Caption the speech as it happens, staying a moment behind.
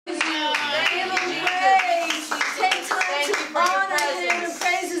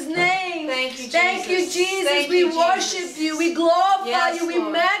Jesus, we worship you, we glorify you, we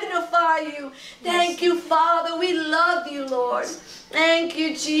magnify you. Thank you, Father. We love you, Lord. Thank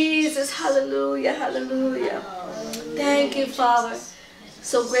you, Jesus. Hallelujah, hallelujah. Thank you, Father.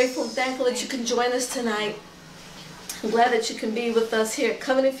 So grateful and thankful that you can join us tonight. I'm glad that you can be with us here at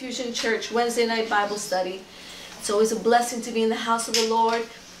Covenant Fusion Church Wednesday night Bible study. It's always a blessing to be in the house of the Lord.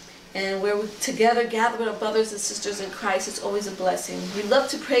 And we're together gathered with our brothers and sisters in Christ. It's always a blessing. We'd love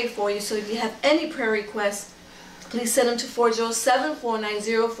to pray for you. So if you have any prayer requests, please send them to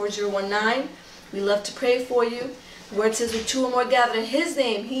 407-490-4019. We love to pray for you. The word says, with two or more gathered in His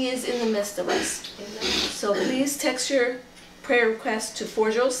name, He is in the midst of us. Amen. So please text your prayer request to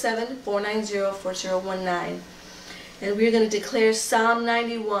 407-490-4019. And we're going to declare Psalm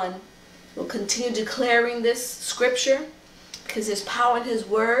 91. We'll continue declaring this scripture because there's power in His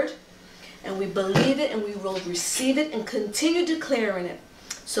word. And we believe it and we will receive it and continue declaring it.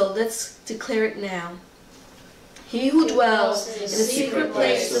 So let's declare it now. He who dwells in the secret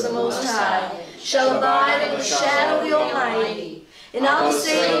place of the Most High shall abide in the shadow of the Almighty. And I will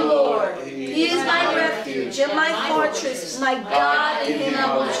say to the Lord, He is my refuge and my fortress, my God, in Him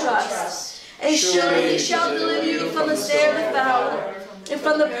I will trust. And surely He shall deliver you from the snare of the fowler and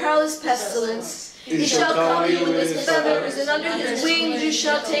from the perilous pestilence. He shall cover you with His feathers, and under His wings you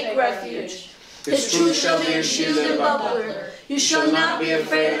shall take refuge. His truth shall be your shield and buckler. You shall not be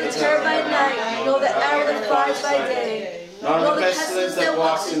afraid of the terror by night, nor the arrow that flies by day, nor the pestilence that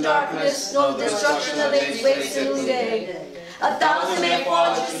walks in darkness, nor the destruction that lays waste in noonday. 1,000 may fall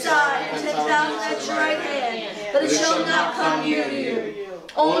at your side, and 10,000 at your right hand, but it shall not come near you.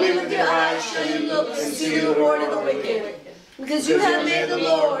 Only with your eyes shall you look and see the reward of the wicked. Because you have made the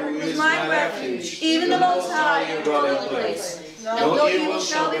Lord, who is my refuge, even the Most High, your dwelling place. No evil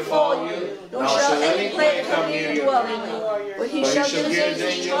shall befall you, nor shall any plague come near your dwelling. For He shall give His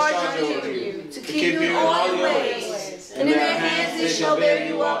angels charge over you, to keep you in all your ways. And in their hands they shall bear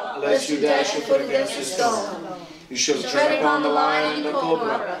you up, lest you dash your foot against a stone. You shall tread upon the lion and the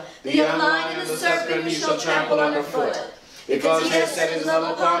cobra, the young lion and the serpent you shall trample underfoot. Because He has set His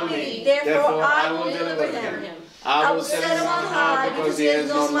love upon me, therefore I will deliver Him. I will set Him on high, because He has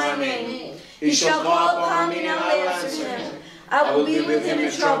known my name. He shall call upon me, and I will answer Him. I will be with him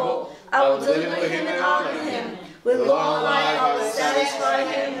in trouble. I will deliver him and honor him. With long life I will satisfy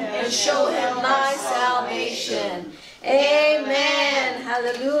him and show him my salvation. Amen.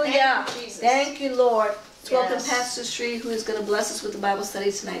 Hallelujah. Thank you, Lord. Let's welcome Pastor Sri, who is going to bless us with the Bible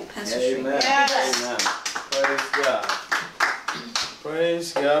study tonight. Pastor Sri. Amen. Amen. Praise God.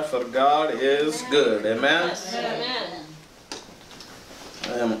 Praise God, for God is good. Amen. Amen.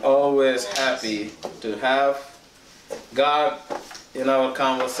 I am always happy to have God in our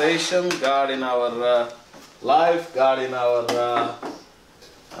conversation, God in our life, God in our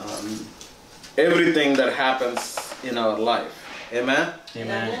everything that happens in our life. Amen?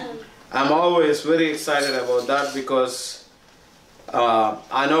 Amen. I'm always very excited about that because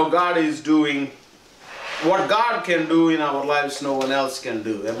I know God is doing what God can do in our lives, no one else can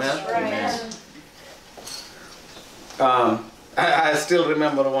do. Amen? Amen. I still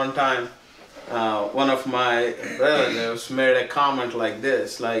remember one time one of my relatives made a comment like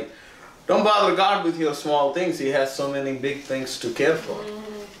this, like, don't bother God with your small things, He has so many big things to care for.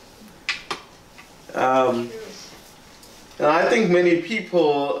 And I think many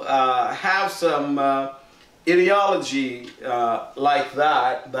people have some ideology like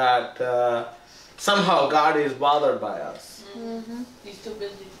that, that somehow God is bothered by us. He's too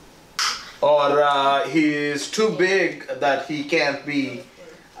busy. Or He is too big that He can't be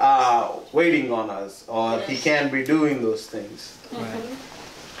waiting on us, or He can't be doing those things. Right.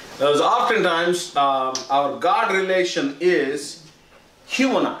 Because oftentimes our God relation is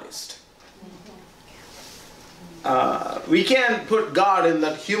humanized. We can't put God in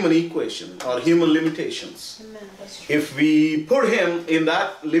that human equation or human limitations. If we put Him in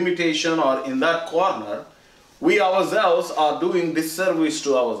that limitation or in that corner, we ourselves are doing disservice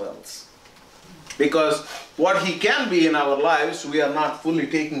to ourselves. Because what He can be in our lives, we are not fully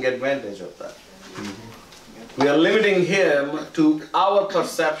taking advantage of that. We are limiting Him to our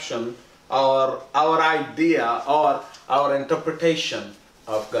perception or our idea or our interpretation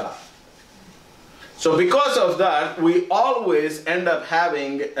of God. So because of that, we always end up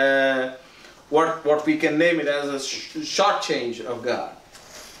having what we can name it as a shortchange of God.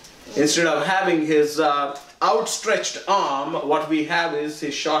 Instead of having His outstretched arm, what we have is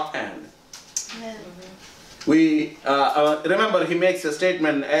His short hand. We remember He makes a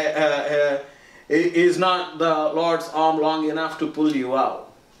statement, is not the Lord's arm long enough to pull you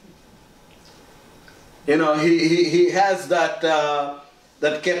out? You know, He has that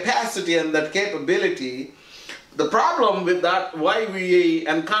that capacity and that capability the problem with that, why we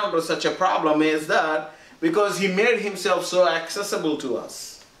encounter such a problem is that because he made himself so accessible to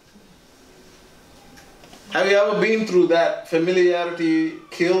us. Have you ever been through that? Familiarity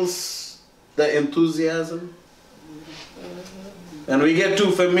kills the enthusiasm. And we get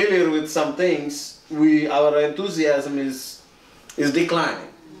too familiar with some things, our enthusiasm is declining.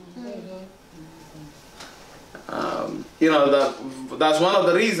 That's one of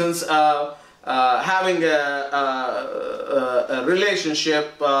the reasons having a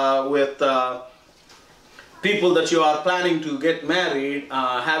relationship with people that you are planning to get married,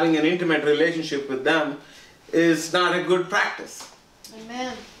 having an intimate relationship with them is not a good practice.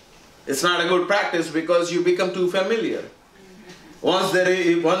 Amen. It's not a good practice because you become too familiar. Once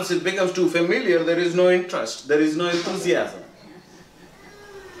it becomes too familiar, there is no interest, there is no enthusiasm.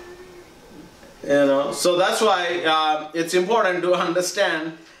 So that's why it's important to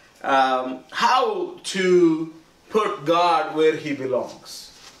understand how to put God where he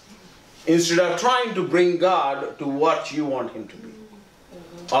belongs, instead of trying to bring God to what you want him to be,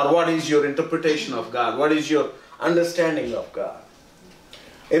 or what is your interpretation of God, what is your understanding of God.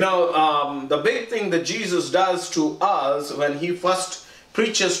 The big thing that Jesus does to us when he first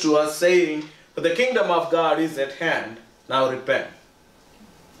preaches to us saying, the kingdom of God is at hand, now repent.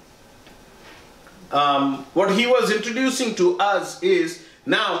 What he was introducing to us is,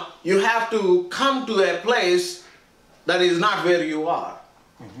 now you have to come to a place that is not where you are.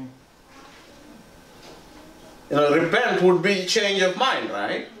 Repent would be change of mind,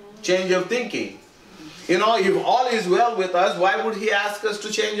 right? Change of thinking. If all is well with us, why would he ask us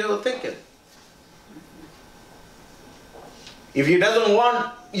to change our thinking? If he doesn't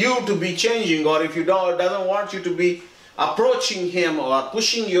want you to be changing, or if he doesn't want you to be approaching him or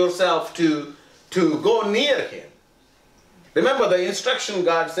pushing yourself to go near him. Remember, the instruction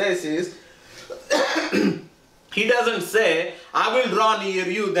God says is, he doesn't say, I will draw near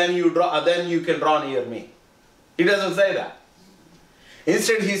you, then you can draw near me. He doesn't say that.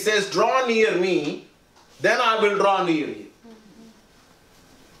 Instead, he says, draw near me, then I will draw near you.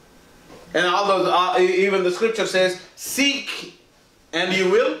 And although even the scripture says, seek and you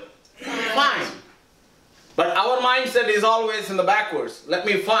will find. But our mindset is always in the backwards. Let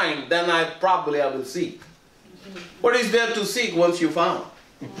me find, then I will seek. What is there to seek once you found?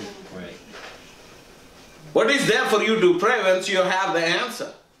 Right. What is there for you to pray once you have the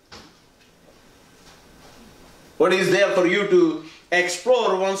answer? What is there for you to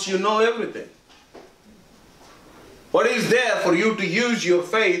explore once you know everything? What is there for you to use your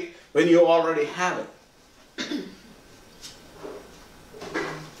faith when you already have it?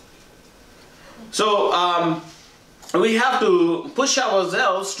 So we have to push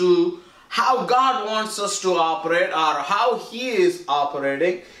ourselves to how God wants us to operate, or how he is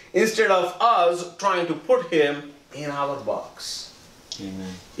operating, instead of us trying to put him in our box.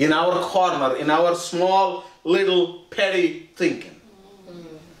 Amen. In our corner, in our small little petty thinking.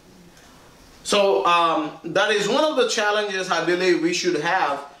 So that is one of the challenges I believe we should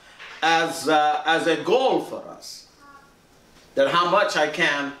have as a goal for us. That how much I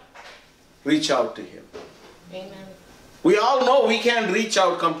can reach out to him. Amen. We all know we can't reach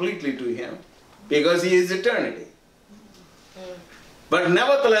out completely to him because he is eternity. But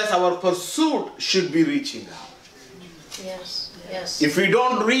nevertheless, our pursuit should be reaching out. Yes. Yes. If we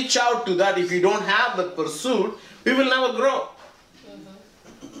don't reach out to that, if we don't have the pursuit, we will never grow.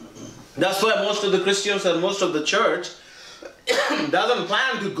 That's why most of the Christians and most of the church doesn't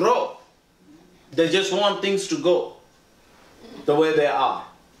plan to grow. They just want things to go the way they are.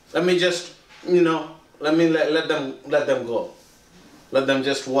 Let me just, let them go. Let them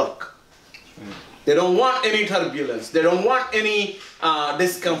just work. They don't want any turbulence. They don't want any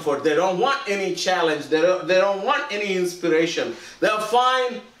discomfort. They don't want any challenge. They don't want any inspiration. They're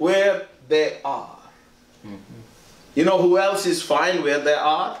fine where they are. You know who else is fine where they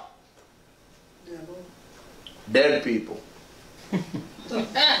are? Dead people.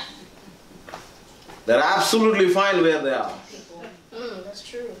 They're absolutely fine where they are. That's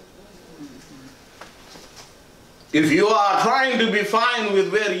true. If you are trying to be fine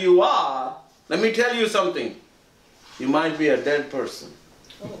with where you are, let me tell you something. You might be a dead person.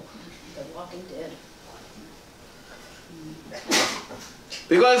 Oh, the walking dead.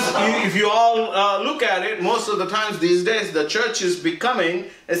 Because if you all look at it, most of the times these days, the church is becoming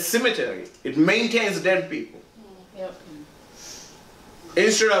a cemetery. It maintains dead people. Yep.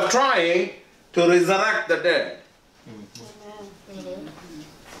 Instead of trying to resurrect the dead.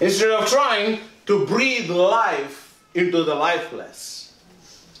 Instead of trying to breathe life into the lifeless.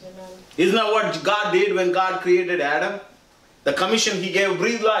 Amen. Isn't that what God did when God created Adam? The commission he gave,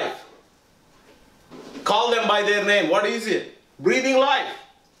 breathe life. Call them by their name. What is it? Breathing life.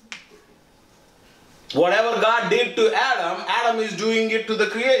 Whatever God did to Adam, Adam is doing it to the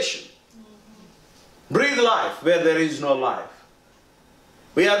creation. Breathe life where there is no life.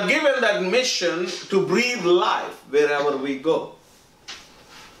 We are given that mission to breathe life wherever we go.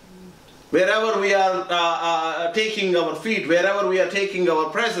 Wherever we are taking our feet, wherever we are taking our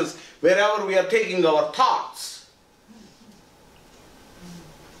presence, wherever we are taking our thoughts.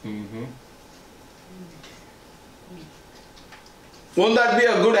 Won't that be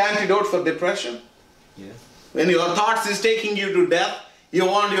a good antidote for depression? Yes. When your thoughts is taking you to death, you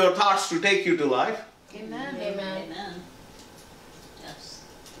want your thoughts to take you to life. Amen. Amen. Yes.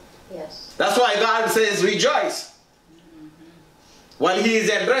 Yes. That's why God says rejoice. While He is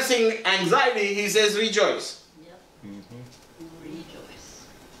addressing anxiety, He says rejoice. Yep. Rejoice.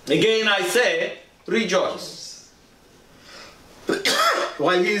 Again I say rejoice.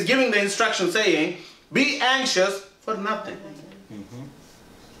 While He is giving the instruction saying, be anxious for nothing.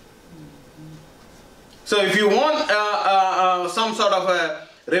 So if you want some sort of a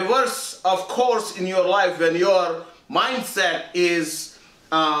reverse of course in your life, when your mindset is,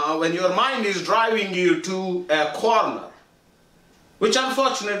 when your mind is driving you to a corner, which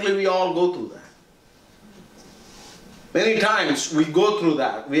unfortunately we all go through that. Many times we go through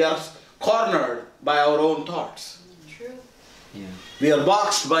that. We are cornered by our own thoughts. True. Yeah. We are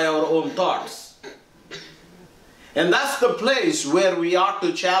boxed by our own thoughts. And that's the place where we ought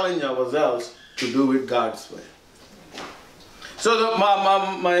to challenge ourselves to do it God's way. So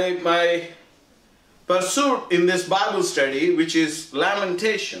my pursuit in this Bible study, which is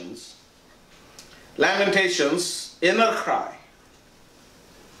Lamentations, inner cry.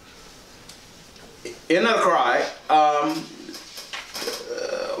 Inner cry.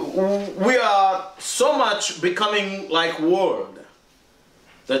 We are so much becoming like world.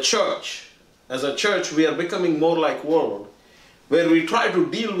 The church, as a church, we are becoming more like world, where we try to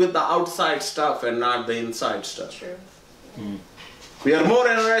deal with the outside stuff and not the inside stuff. True. We are more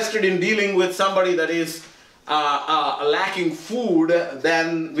interested in dealing with somebody that is lacking food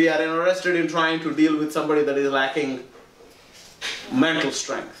than we are interested in trying to deal with somebody that is lacking mental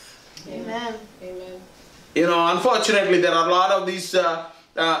strength. Amen. Amen. You know, unfortunately, there are a lot of these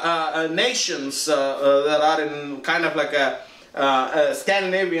nations that are in kind of like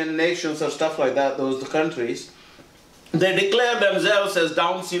Scandinavian nations or stuff like that, those countries. They declare themselves as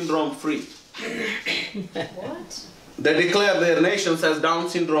Down syndrome free. What? They declare their nations as Down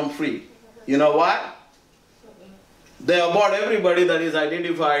syndrome free. You know what? They abort everybody that is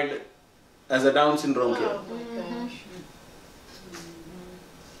identified as a Down syndrome kid. Oh my gosh.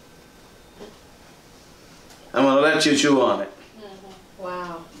 I'm going to let you chew on it.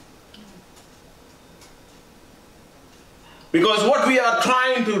 Wow. Because what we are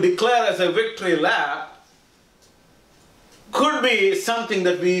trying to declare as a victory lap could be something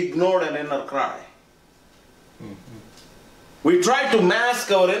that we ignored an inner cry. We try to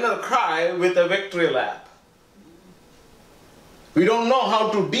mask our inner cry with a victory lap. We don't know how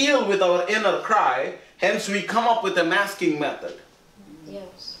to deal with our inner cry, hence we come up with a masking method.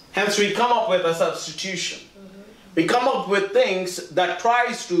 Yes. Hence we come up with a substitution. We come up with things that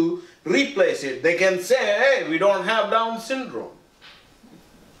tries to replace it. They can say, hey, we don't have Down syndrome.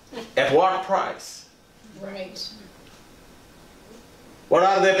 At what price? Right. What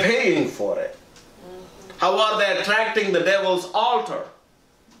are they paying for it? How are they attracting the devil's altar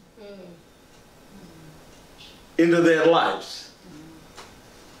into their lives?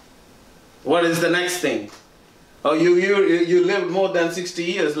 What is the next thing? Oh, you lived more than 60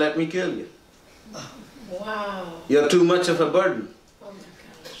 years, let me kill you. Wow. You're too much of a burden. Oh my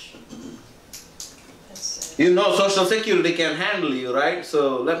gosh. That's sad. You know Social Security can handle you, right?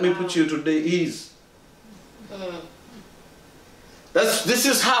 So let me put you to the ease. This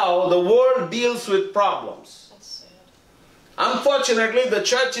is how the world deals with problems. That's sad. Unfortunately, the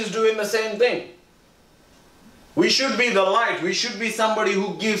church is doing the same thing. We should be the light. We should be somebody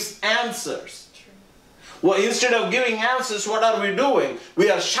who gives answers. True. Well, instead of giving answers, what are we doing? We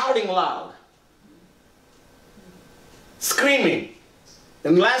are shouting loud. Screaming.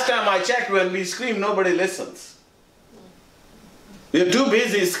 And last time I checked, when we scream, nobody listens. We are too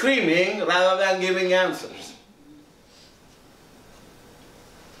busy screaming rather than giving answers.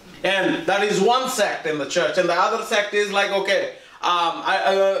 And that is one sect in the church. And the other sect is like, okay,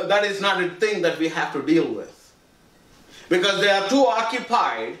 that is not a thing that we have to deal with. Because they are too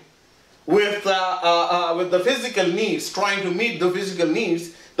occupied with the physical needs, trying to meet the physical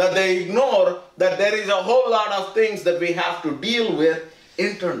needs, that they ignore that there is a whole lot of things that we have to deal with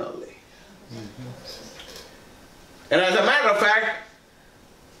internally. And as a matter of fact,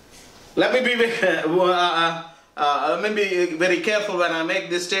 Let me be very careful when I make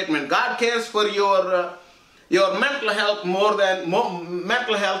this statement. God cares for your mental health more than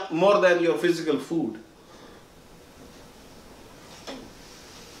your physical food.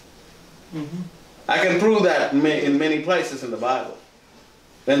 I can prove that in many places in the Bible.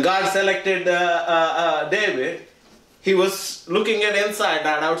 When God selected David, he was looking at inside,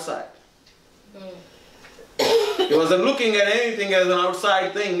 not outside. He wasn't looking at anything as an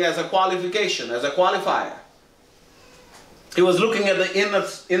outside thing, as a qualification, as a qualifier. He was looking at the inner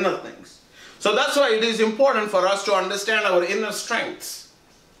things. So that's why it is important for us to understand our inner strengths.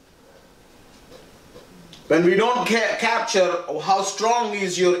 When we don't capture how strong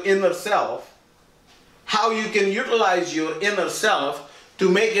is your inner self, how you can utilize your inner self to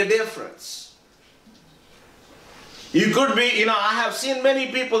make a difference. You could be, I have seen many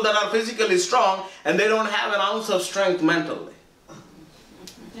people that are physically strong and they don't have an ounce of strength mentally.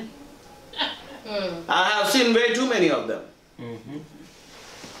 I have seen way too many of them.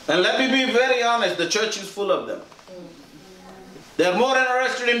 And let me be very honest, the church is full of them. They're more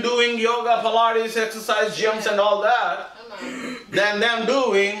interested in doing yoga, Pilates, exercise, gyms and all that than them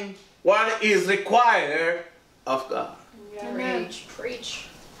doing what is required of God. Preach.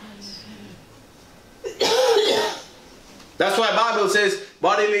 That's why the Bible says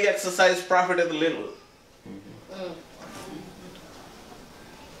bodily exercise profiteth little.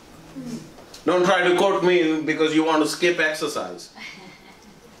 Don't try to quote me because you want to skip exercise.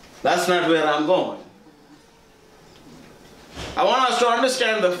 That's not where I'm going. I want us to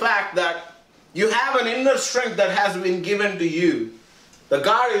understand the fact that you have an inner strength that has been given to you. That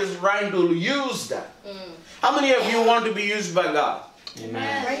God is trying to use that. How many of you want to be used by God?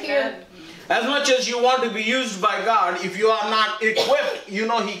 Amen. Right here. As much as you want to be used by God, if you are not equipped,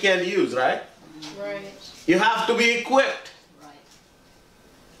 He can't use, right? Right. You have to be equipped. Right.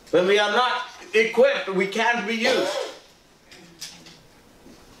 When we are not equipped, we can't be used.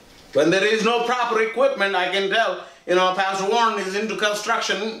 When there is no proper equipment, I can tell, Pastor Warren is into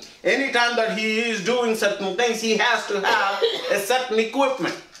construction. Anytime that he is doing certain things, he has to have a certain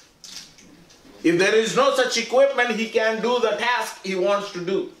equipment. If there is no such equipment, he can't do the task he wants to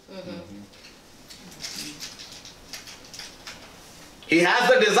do. He has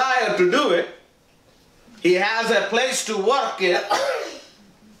the desire to do it. He has a place to work it,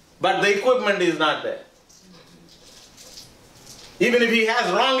 but the equipment is not there. Even if he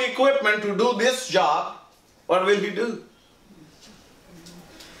has wrong equipment to do this job, what will he do?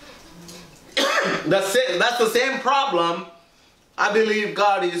 That's the same problem I believe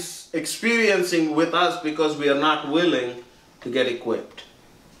God is experiencing with us because we are not willing to get equipped.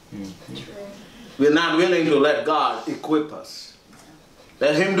 We're not willing to let God equip us.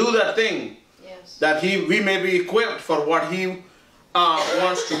 Let Him do that thing that we may be equipped for what He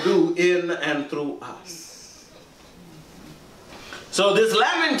wants to do in and through us. So this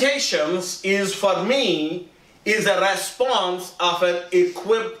Lamentations is, for me, is a response of an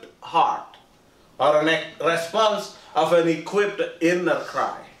equipped heart, or a response of an equipped inner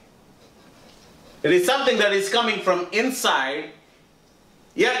cry. It is something that is coming from inside,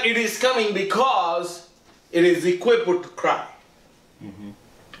 yet it is coming because it is equipped to cry.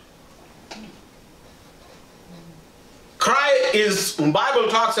 Cry is, Bible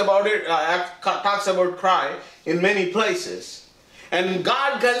talks about it, talks about cry in many places. And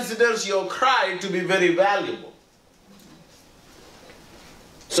God considers your cry to be very valuable.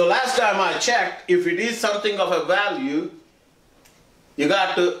 So last time I checked, if it is something of a value, you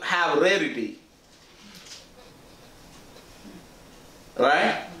got to have rarity.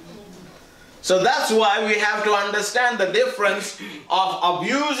 Right? So that's why we have to understand the difference of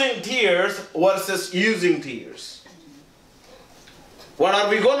abusing tears versus using tears. What are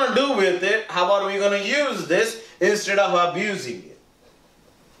we going to do with it? How are we going to use this instead of abusing it?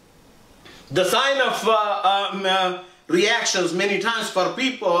 The sign of reactions many times for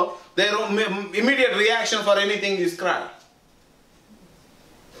people, their immediate reaction for anything is cry.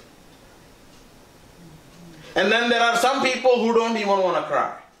 And then there are some people who don't even want to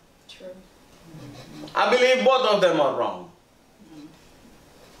cry. True. I believe both of them are wrong.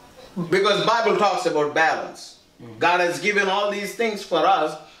 Because Bible talks about balance. God has given all these things for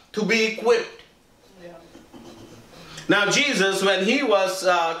us to be equipped. Now Jesus, when He was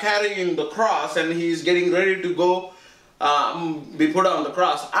carrying the cross and He's getting ready to go be put on the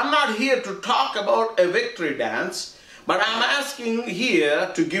cross, I'm not here to talk about a victory dance, but I'm asking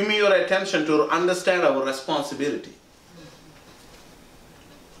here to give me your attention to understand our responsibility.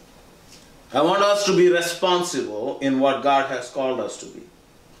 I want us to be responsible in what God has called us to be.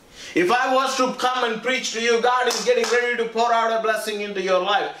 If I was to come and preach to you, God is getting ready to pour out a blessing into your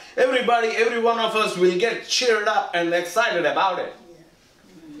life. Every one of us will get cheered up and excited about it.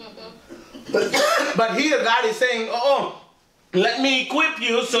 But here God is saying, oh, let me equip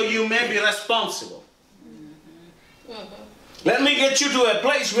you so you may be responsible. Let me get you to a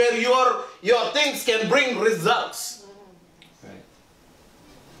place where your things can bring results. Right.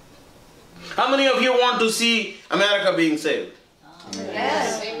 How many of you want to see America being saved?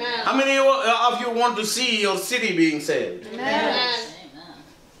 Yes. Amen. How many of you want to see your city being saved? Amen.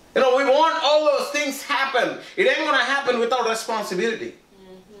 You know, we want all those things happen. It ain't going to happen without responsibility.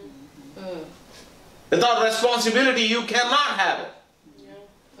 Without responsibility, you cannot have it.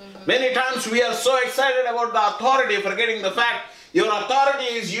 Many times we are so excited about the authority, forgetting the fact your authority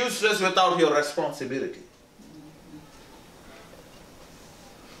is useless without your responsibility.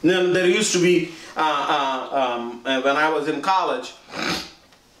 Now, there used to be, when I was in college,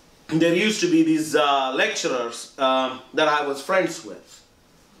 there used to be these lecturers that I was friends with.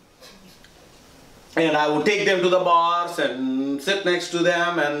 And I would take them to the bars and sit next to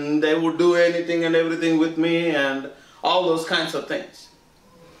them, and they would do anything and everything with me and all those kinds of things.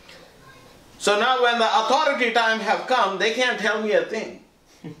 So now when the authority time have come, they can't tell me a thing.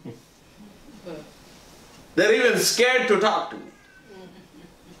 They're even scared to talk to me.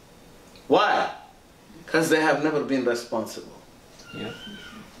 Why? Because they have never been responsible. Yeah.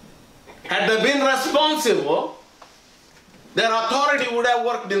 Had they been responsible, their authority would have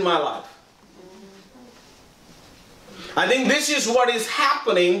worked in my life. I think this is what is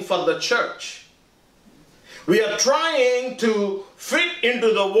happening for the church. We are trying to fit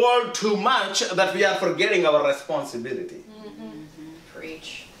into the world too much that we are forgetting our responsibility.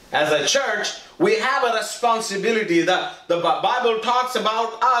 Preach. As a church, we have a responsibility that the Bible talks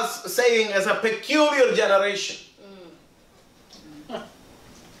about us saying as a peculiar generation.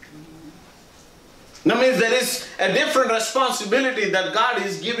 That means there is a different responsibility that God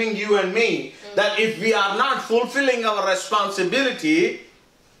is giving you and me. That if we are not fulfilling our responsibility,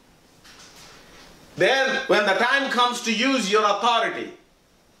 then when the time comes to use your authority,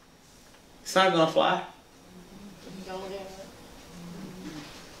 it's not going to fly.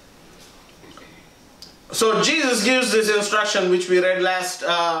 So Jesus gives this instruction which we read last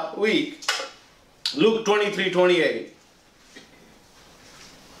week, Luke 23:28.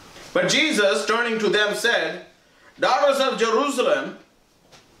 But Jesus, turning to them, said, "Daughters of Jerusalem,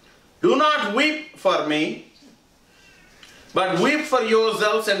 do not weep for me, but weep for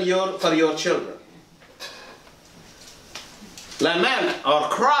yourselves and for your children. Lament or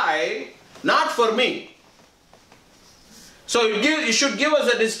cry, not for me." So it should give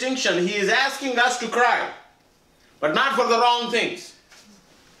us a distinction. He is asking us to cry, but not for the wrong things.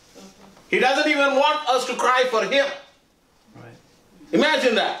 He doesn't even want us to cry for Him. Right.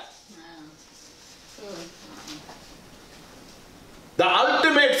 Imagine that. The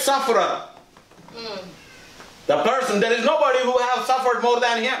ultimate sufferer. The person, there is nobody who has suffered more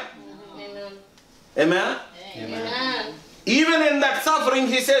than Him. Amen. Amen? Amen. Even in that suffering,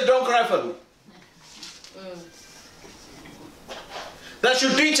 He says, don't cry for me. That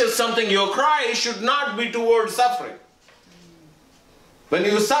should teach us something. Your cry should not be towards suffering. When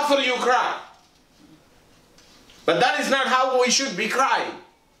you suffer, you cry. But that is not how we should be crying.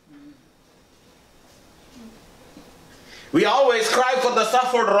 We always cry for the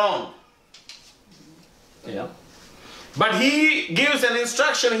suffered wrong. Yeah. But He gives an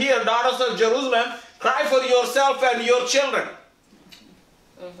instruction here, daughters of Jerusalem, cry for yourself and your children.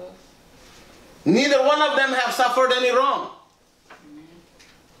 Neither one of them have suffered any wrong.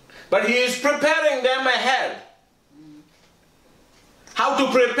 But He is preparing them ahead. How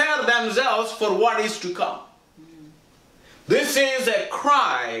to prepare themselves for what is to come. This is a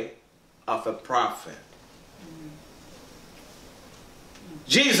cry of a prophet.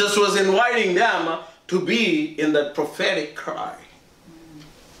 Jesus was inviting them to be in that prophetic cry.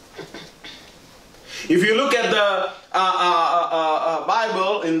 If you look at the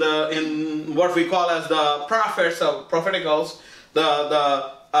Bible in what we call as the prophets of propheticals,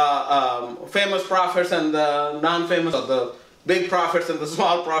 the famous prophets and the non-famous, or the big prophets and the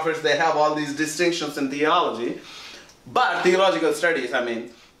small prophets, they have all these distinctions in theology. But theological studies, I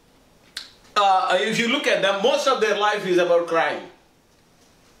mean, if you look at them, most of their life is about crying.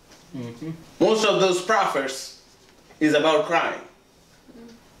 Most of those prophets is about crying.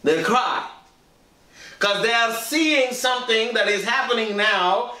 They cry because they are seeing something that is happening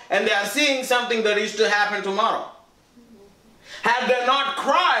now, and they are seeing something that is to happen tomorrow. Had they not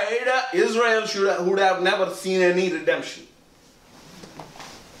cried, Israel would have never seen any redemption.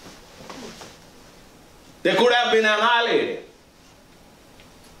 They could have been annihilated.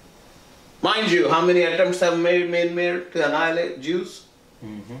 Mind you, how many attempts have been made to annihilate Jews?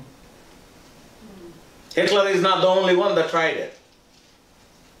 Mm-hmm. Hitler is not the only one that tried it.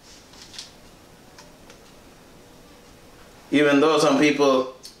 Even though some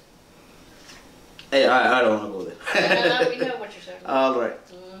people, hey, I don't want to go there. No, we know what you're talking about. All right.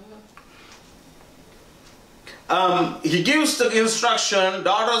 He gives the instruction,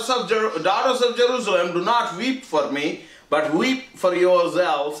 daughters of Jerusalem, do not weep for me, but weep for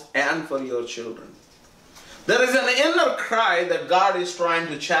yourselves and for your children. There is an inner cry that God is trying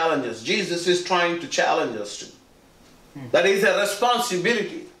to challenge us. Jesus is trying to challenge us to. That is a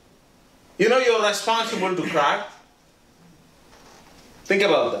responsibility. You know you're responsible to cry? Think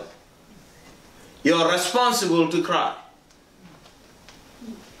about that. You're responsible to cry.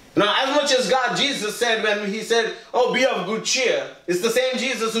 Now, as much as God, Jesus said when he said, oh, be of good cheer, it's the same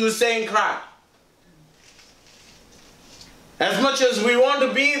Jesus who is saying cry. As much as we want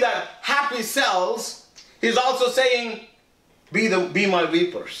to be that happy selves, he's also saying, be my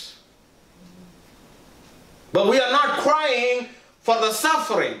weepers. But we are not crying for the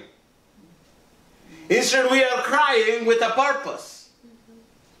suffering. Instead, we are crying with a purpose.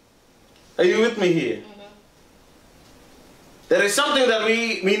 Are you with me here? There is something that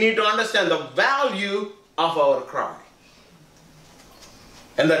we need to understand, the value of our cry.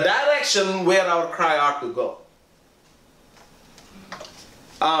 And the direction where our cry ought to go.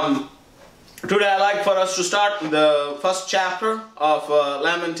 Today I'd like for us to start the first chapter of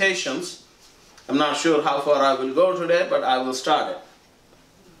Lamentations. I'm not sure how far I will go today, but I will start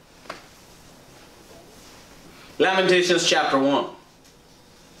it. Lamentations chapter 1.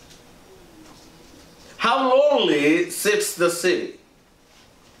 How lowly sits the city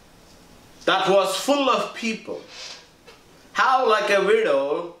that was full of people. How like a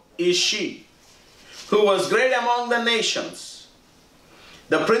widow is she, who was great among the nations.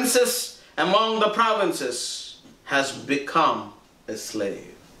 The princess among the provinces has become a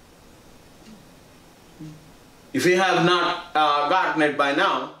slave. If you have not gotten it by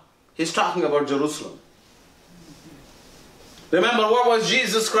now, he's talking about Jerusalem. Remember, what was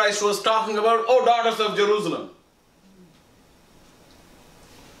Jesus Christ was talking about? Oh, daughters of Jerusalem.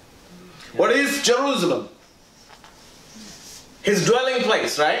 What is Jerusalem? His dwelling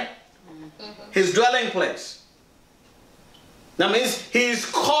place, right? His dwelling place. That means he is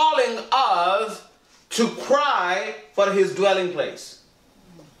calling us to cry for his dwelling place.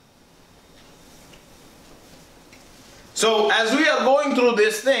 So as we are going through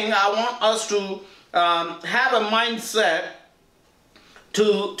this thing, I want us to have a mindset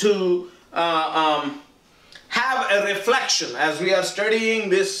to have a reflection. As we are studying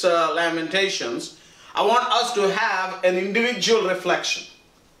this Lamentations, I want us to have an individual reflection.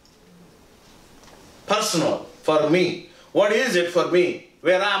 Personal, for me. What is it for me?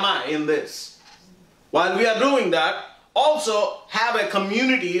 Where am I in this? While we are doing that, also have a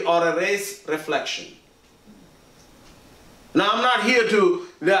community or a race reflection. Now, I'm not here to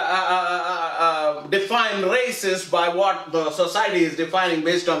define races by what the society is defining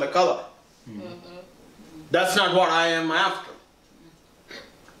based on the color. That's not what I am after.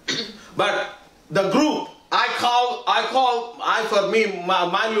 But the group, I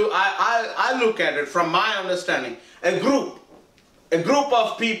look at it from my understanding. A group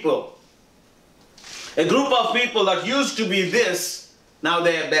of people that used to be this, now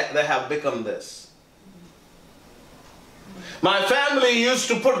they have become this. My family used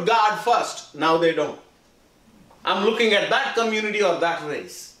to put God first, now they don't. I'm looking at that community or that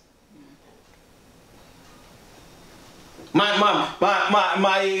race. My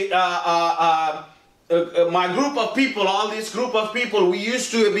group of people, all this group of people, we used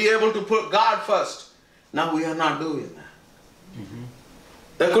to be able to put God first. Now we are not doing that.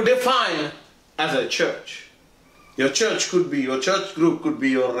 That could define as a church. Your church group could be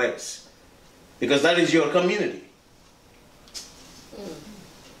your race. Because that is your community.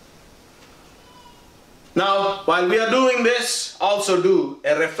 Now, while we are doing this, also do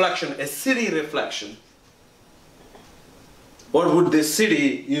a reflection, a city reflection. What would this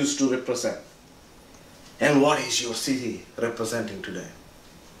city used to represent? And what is your city representing today?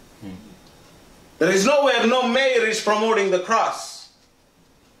 There is nowhere, no mayor is promoting the cross.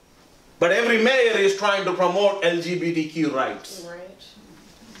 But every mayor is trying to promote LGBTQ rights. Right.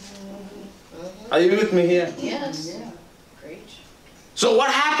 Are you with me here? Yes. Yeah. Great. So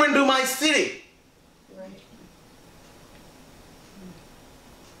what happened to my city? Right.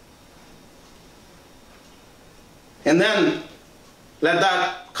 And then let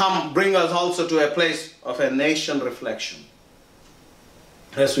that bring us also to a place of a nation reflection.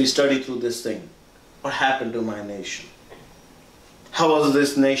 As we study through this thing, what happened to my nation? How was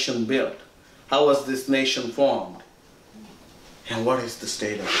this nation built? How was this nation formed? And what is the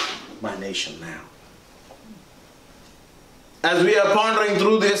state of my nation now? As we are pondering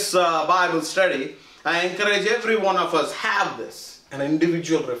through this Bible study, I encourage every one of us have this, an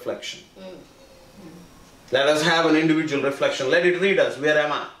individual reflection. Let us have an individual reflection. Let it read us. Where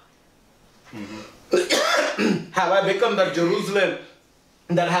am I? Have I become that Jerusalem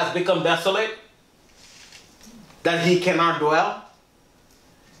that has become desolate? That he cannot dwell?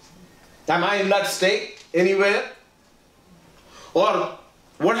 Am I in that state anywhere? Or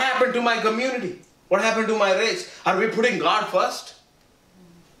what happened to my community? What happened to my race? Are we putting God first?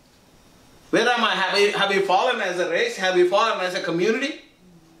 Where am I? Have we fallen as a race? Have we fallen as a community?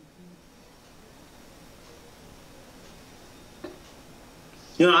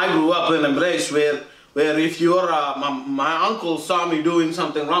 You know, I grew up in a place where if my uncle saw me doing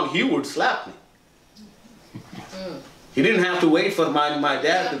something wrong, he would slap me. He didn't have to wait for my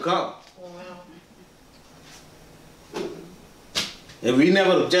dad to come. And we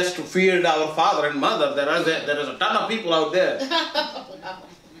never just feared our father and mother. There is a ton of people out there.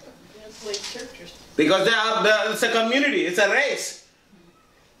 Because it's a community, it's a race.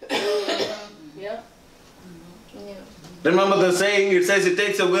 Yeah. Remember the saying, it says it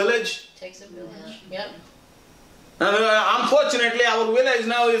takes a village? Takes a village. Yep. And unfortunately, our village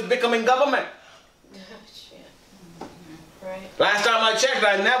now is becoming government. Shit. Right. Last time I checked,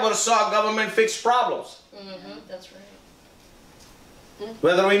 I never saw government fix problems. That's right.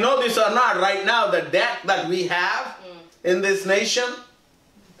 Whether we know this or not, right now, the debt that we have in this nation,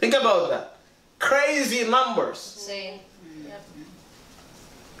 think about that. Crazy numbers. See. Yep.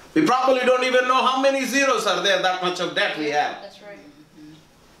 We probably don't even know how many zeros are there, that much of debt we have. That's right.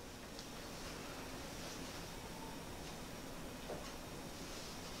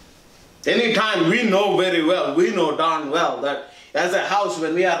 Anytime we know very well, we know darn well that as a house,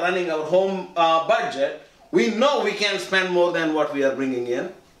 when we are running our home budget, we know we can't spend more than what we are bringing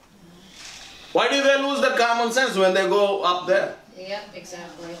in. Why do they lose their common sense when they go up there? Yep,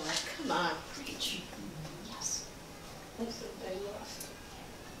 exactly. Come on, preach. Yes.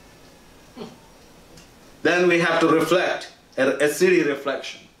 Then we have to reflect, a city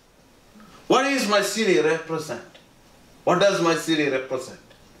reflection. What is my city represent? What does my city represent?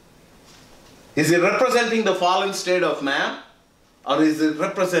 Is it representing the fallen state of man? Or is it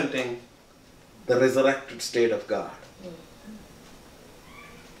representing the resurrected state of God?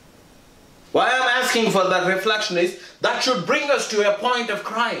 Why I'm asking for that reflection is, that should bring us to a point of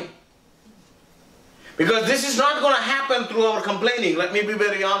crying. Because this is not going to happen through our complaining. Let me be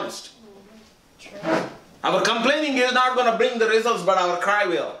very honest. Our complaining is not going to bring the results, but our cry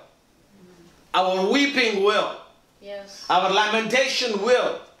will. Our weeping will. Yes. Our lamentation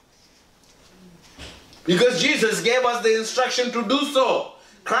will. Because Jesus gave us the instruction to do so.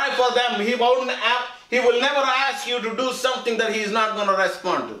 Cry for them. He will never ask you to do something that He is not going to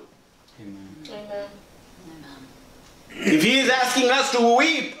respond to. Amen. If He is asking us to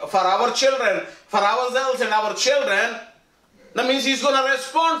weep for our children, for ourselves and our children, that means He's going to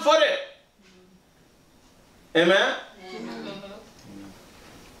respond for it. Amen?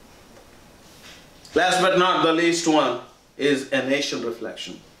 Last but not the least one is a nation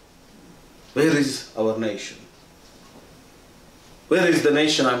reflection. Where is our nation? Where is the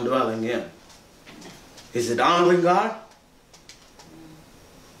nation I'm dwelling in? Is it honoring God?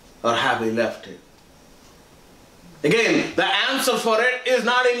 Or have we left it? Again, the answer for it is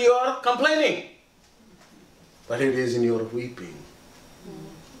not in your complaining, but it is in your weeping.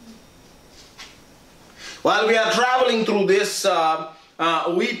 While we are traveling through this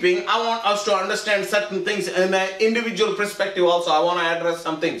weeping, I want us to understand certain things in an individual perspective also. I want to address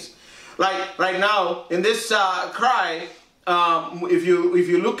some things. Like right now, in this cry, if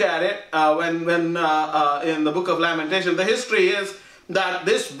you look at it, when in the book of Lamentations, the history is that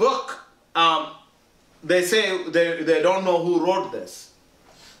this book, they say they don't know who wrote this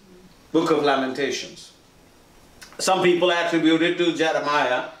book of Lamentations. Some people attribute it to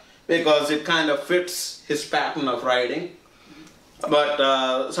Jeremiah because it kind of fits his pattern of writing.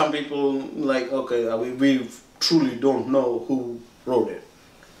 But some people like, okay, we truly don't know who wrote it.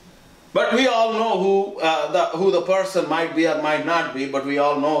 But we all know who the person might be or might not be, but we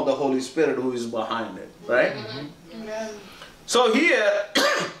all know the Holy Spirit who is behind it, right? Amen. So here,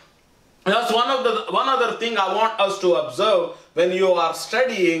 that's one other thing I want us to observe when you are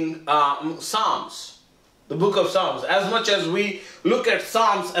studying Psalms, the book of Psalms. As much as we look at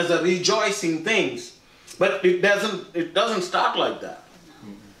Psalms as a rejoicing things, but it doesn't start like that.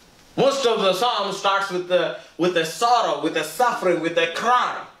 Most of the Psalms starts with a sorrow, with a suffering, with a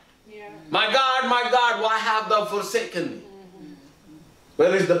cry. My God, why have thou forsaken me?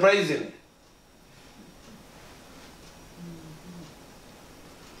 Where is the praise in it?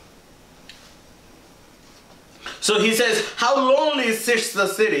 So he says, how lonely sits the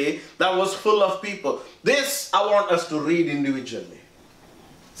city that was full of people. This I want us to read individually.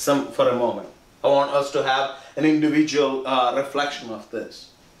 For a moment. I want us to have an individual reflection of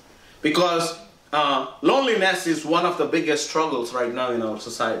this. Because loneliness is one of the biggest struggles right now in our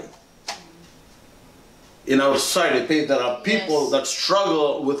society. In our society, there are people that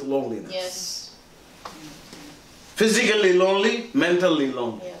struggle with loneliness. Yes. Physically lonely, mentally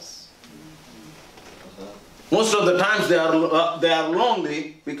lonely. Yes. Most of the times they are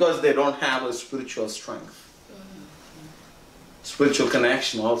lonely because they don't have a spiritual strength. Spiritual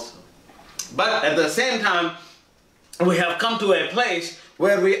connection also. But at the same time, we have come to a place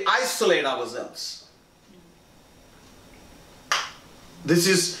where we isolate ourselves. This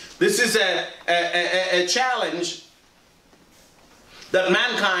is a challenge that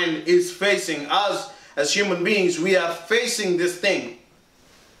mankind is facing. Us as human beings, we are facing this thing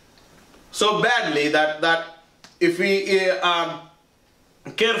so badly that if we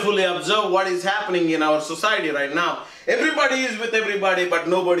carefully observe what is happening in our society right now, everybody is with everybody, but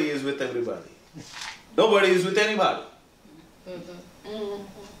nobody is with everybody. Nobody is with anybody. Am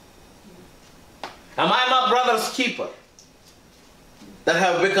I my brother's keeper? That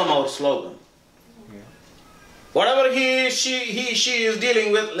have become our slogan. Whatever she is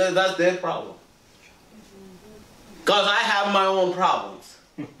dealing with, that's their problem. Because I have my own problems.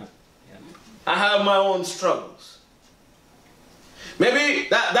 I have my own struggles. Maybe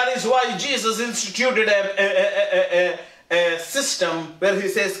that is why Jesus instituted a system where he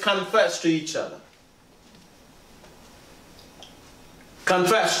says confess to each other.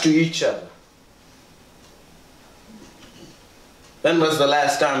 Confess to each other. When was the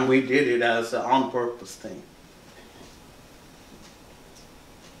last time we did it as an on-purpose thing?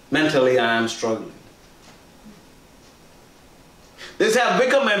 Mentally, I am struggling. This has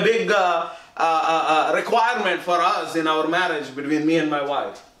become a big requirement for us in our marriage between me and my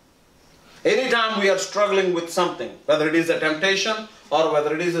wife. Anytime we are struggling with something, whether it is a temptation or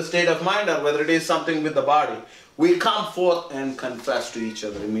whether it is a state of mind or whether it is something with the body, we come forth and confess to each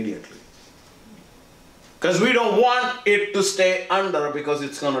other immediately. Because we don't want it to stay under, because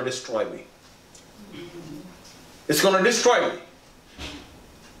it's going to destroy me. It's going to destroy me.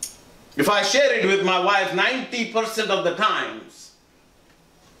 If I share it with my wife 90% of the times,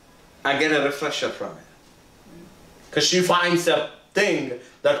 I get a refresher from it. Because she finds a thing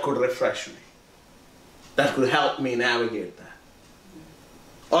that could refresh me, that could help me navigate that.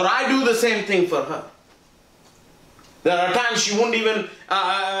 Or I do the same thing for her. There are times she wouldn't even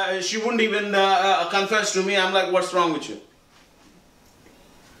confess to me. I'm like, what's wrong with you?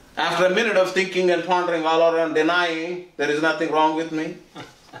 After a minute of thinking and pondering all around, denying there is nothing wrong with me.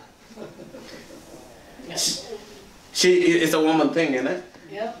 It's a woman thing, isn't it?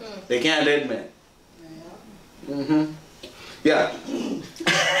 Yep. They can't admit. Yeah.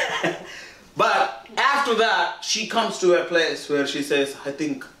 But after that, she comes to a place where she says, I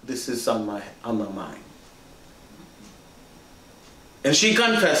think this is on my mind. And she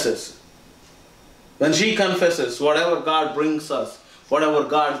confesses. When she confesses, whatever God brings us, whatever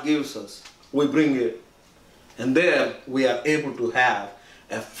God gives us, we bring it. And there we are able to have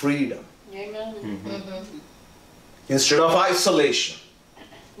a freedom. Amen. Instead of isolation.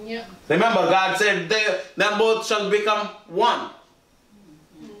 Yeah. Remember, God said, then both shall become one.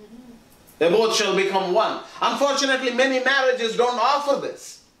 They both shall become one. Unfortunately, many marriages don't offer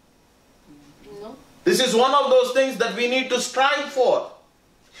this. No. This is one of those things that we need to strive for.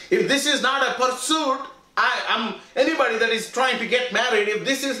 If this is not a pursuit, anybody that is trying to get married, if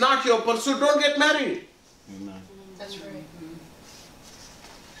this is not your pursuit, don't get married. That's right.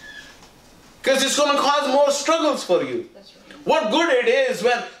 Because it's going to cause more struggles for you. That's right. What good it is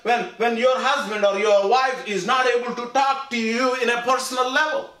when your husband or your wife is not able to talk to you in a personal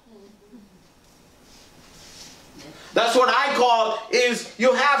level. That's what I call is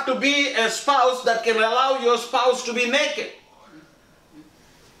you have to be a spouse that can allow your spouse to be naked.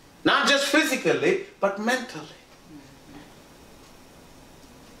 Not just physically, but mentally.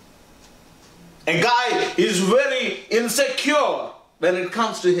 A guy is very insecure when it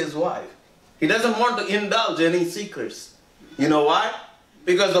comes to his wife. He doesn't want to indulge any secrets. You know why?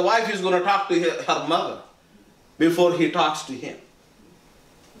 Because the wife is going to talk to her mother before he talks to him.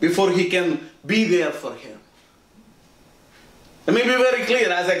 Before he can be there for him. Let me be very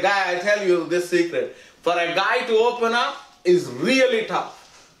clear. As a guy, I tell you this secret. For a guy to open up is really tough.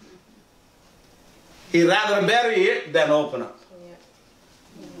 He'd rather bury it than open up.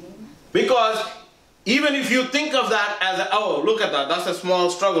 Because even if you think of that as oh, look at that, that's a small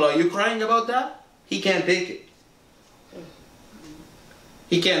struggle. Are you crying about that? He can't take it.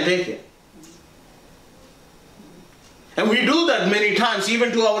 He can't take it. And we do that many times,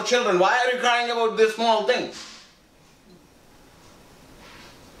 even to our children. Why are you crying about this small thing?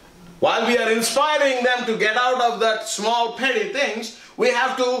 While we are inspiring them to get out of that small petty things, we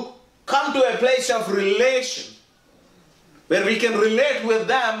have to come to a place of relation, where we can relate with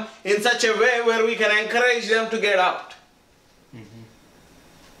them in such a way where we can encourage them to get out.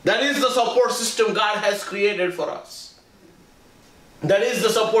 That is the support system God has created for us. That is the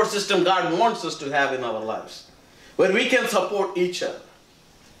support system God wants us to have in our lives, where we can support each other.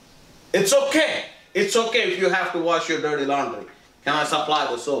 It's okay. It's okay if you have to wash your dirty laundry. Can I supply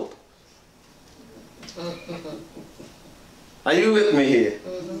the soap? Are you with me here?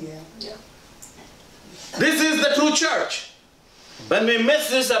 Yeah. This is the true church. When we miss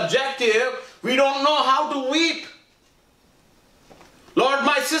this objective, we don't know how to weep. Lord,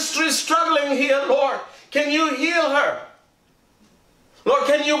 my sister is struggling here, Lord. Can you heal her? Lord,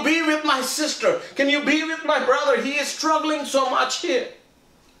 can you be with my sister? Can you be with my brother? He is struggling so much here.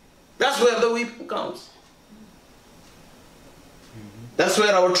 That's where the weeping comes. That's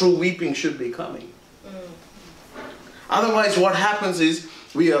where our true weeping should be coming. Otherwise, what happens is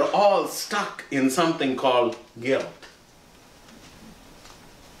we are all stuck in something called guilt.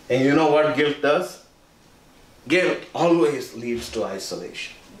 And you know what guilt does? Guilt always leads to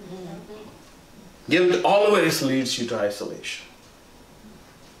isolation. Guilt always leads you to isolation.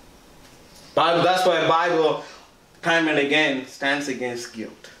 That's why the Bible time and again stands against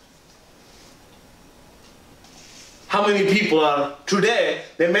guilt. How many people are today,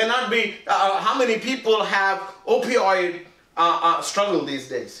 there may not be, how many people have opioid struggle these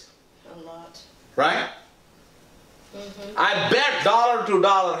days? A lot. Right? I bet dollar to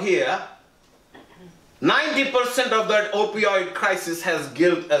dollar here, 90% of that opioid crisis has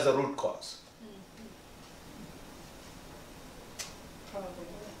guilt as a root cause. Probably.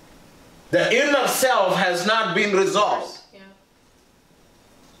 The inner self has not been resolved. Yeah.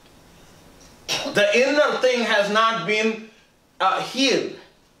 The inner thing has not been healed.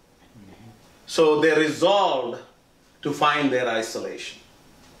 So they resolved to find their isolation.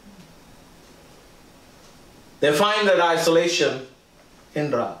 They find their isolation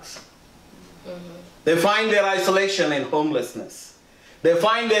in drugs. They find their isolation in homelessness. They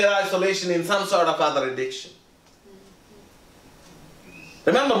find their isolation in some sort of other addiction.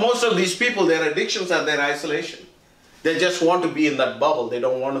 Remember, most of these people, their addictions are their isolation. They just want to be in that bubble. They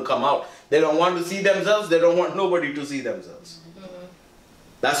don't want to come out. They don't want to see themselves. They don't want nobody to see themselves.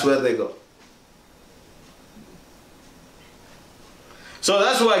 That's where they go. So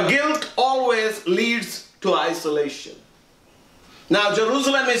that's why guilt always leads to isolation. Now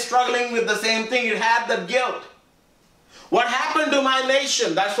Jerusalem is struggling with the same thing. It had that guilt. What happened to my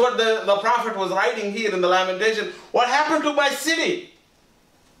nation? That's what the prophet was writing here in the Lamentations. What happened to my city?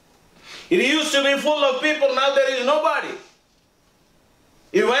 It used to be full of people. Now there is nobody.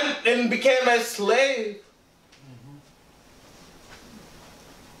 It went and became a slave.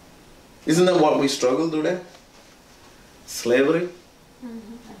 Isn't that what we struggle today? Slavery.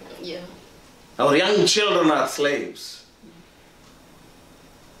 Yeah. Our young children are slaves.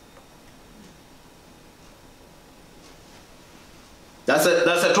 That's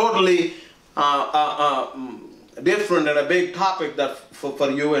a totally different and a big topic that for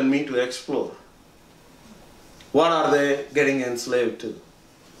you and me to explore. What are they getting enslaved to?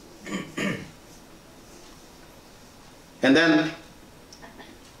 And then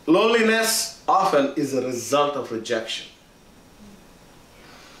loneliness often is a result of rejection.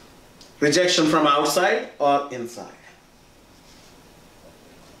 Rejection from outside or inside.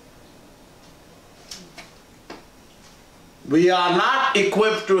 We are not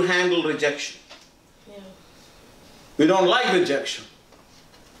equipped to handle rejection. Yeah. We don't like rejection.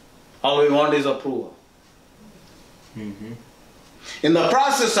 All we want is approval. In the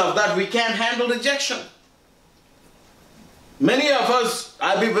process of that, we can't handle rejection. Many of us,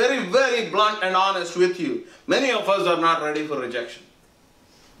 I'll be very, very blunt and honest with you, many of us are not ready for rejection.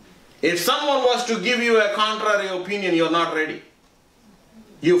 If someone was to give you a contrary opinion, you're not ready.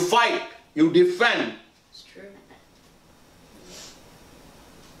 You fight, you defend. It's true.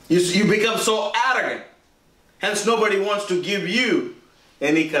 You become so arrogant. Hence nobody wants to give you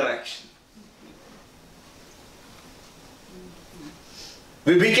any correction.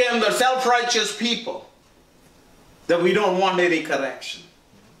 We became the self-righteous people that we don't want any correction.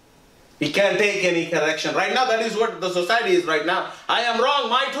 We can't take any correction. Right now, that is what the society is right now. I am wrong,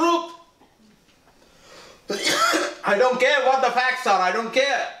 my truth. I don't care what the facts are. I don't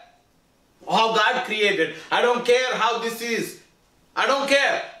care how God created. I don't care how this is. I don't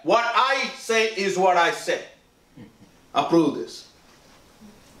care. What I say is what I say. Approve this.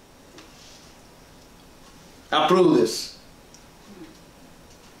 approve this.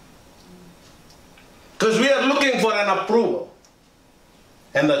 Because we are looking for an approval.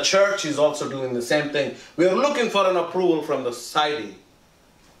 And the church is also doing the same thing. We are looking for an approval from the society.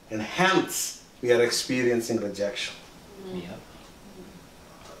 And hence, we are experiencing rejection. Yep.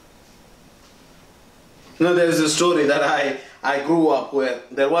 You know, there's a story that I grew up with.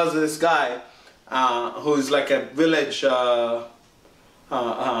 There was this guy who is like a village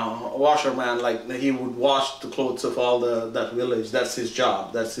washerman. Like, he would wash the clothes of all that village. That's his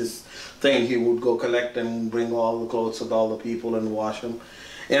job. That's his thing. He would go collect and bring all the clothes of all the people and wash them.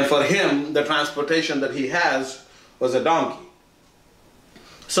 And for him, the transportation that he has was a donkey.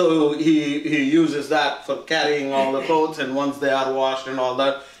 So he uses that for carrying all the clothes, and once they are washed and all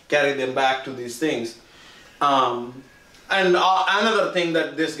that, carry them back to these things. And another thing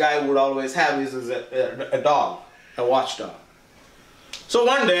that this guy would always have is a dog, a watchdog. So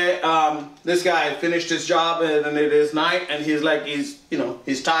one day, this guy finished his job, and it is night, and he's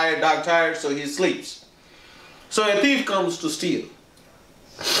tired, dog tired, so he sleeps. So a thief comes to steal.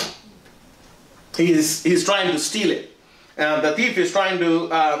 He's trying to steal it. The thief is trying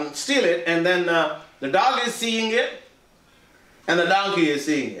to steal it, and then the dog is seeing it, and the donkey is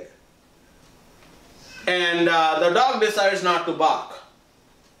seeing it. And the dog decides not to bark.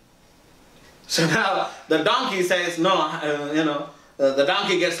 So now the donkey says, no, the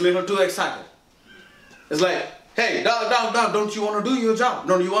donkey gets a little too excited. It's like, hey, dog, don't you want to do your job?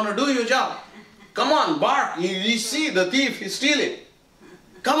 Don't you want to do your job? Come on, bark. You see the thief is stealing.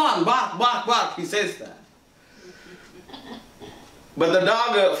 Come on, bark, bark, bark. He says that. But the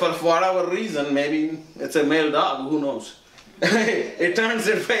dog, for whatever reason, maybe it's a male dog, who knows? It turns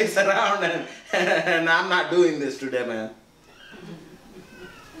its face around and I'm not doing this today, man.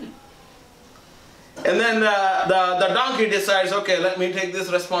 And then the donkey decides, okay, let me take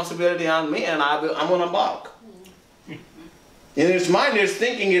this responsibility on me, and I'm going to bark. In its mind, it's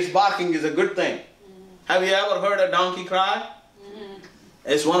thinking its barking is a good thing. Have you ever heard a donkey cry?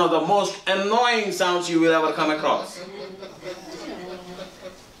 It's one of the most annoying sounds you will ever come across.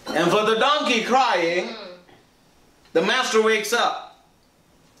 And for the donkey crying, the master wakes up.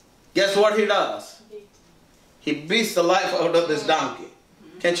 Guess what he does? He beats the life out of this donkey.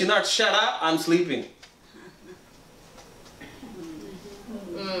 Can't you not shut up? I'm sleeping.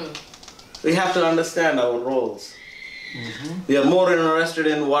 We have to understand our roles. We are more interested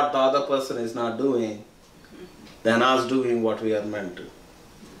in what the other person is not doing than us doing what we are meant to.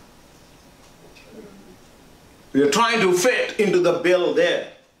 We are trying to fit into the bill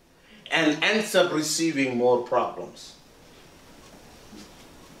there and ends up receiving more problems.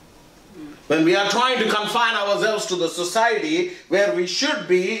 When we are trying to confine ourselves to the society where we should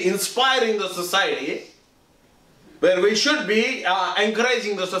be inspiring the society, where we should be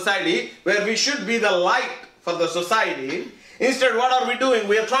encouraging the society, where we should be the light for the society, instead what are we doing?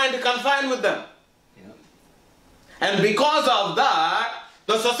 We are trying to confine with them. Yep. And because of that,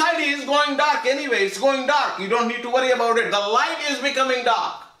 the society is going dark anyway. It's going dark. You don't need to worry about it. The light is becoming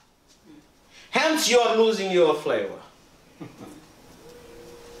dark. Hence you are losing your flavor.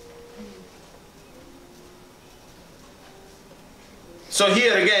 So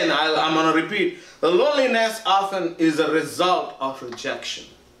here again, I'm going to repeat. The loneliness often is a result of rejection.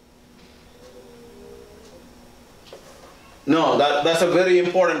 No, that's a very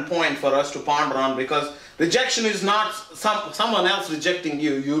important point for us to ponder on, because rejection is not someone else rejecting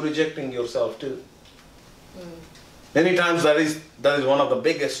you. You rejecting yourself too. Many times that is one of the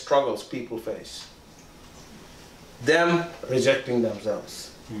biggest struggles people face. Them rejecting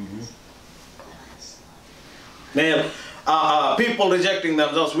themselves. People rejecting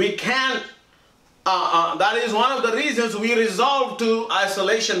themselves. We can't, that is one of the reasons we resolve to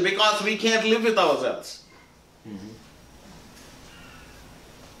isolation, because we can't live with ourselves.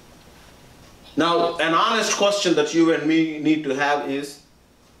 Now, an honest question that you and me need to have is,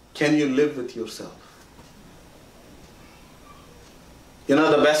 can you live with yourself? You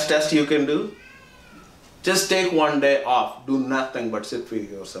know the best test you can do? Just take one day off. Do nothing but sit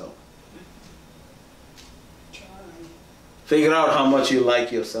with yourself. Figure out how much you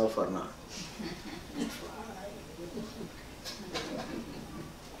like yourself or not.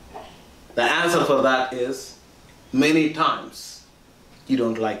 The answer for that is, many times, you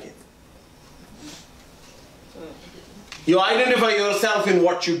don't like it. You identify yourself in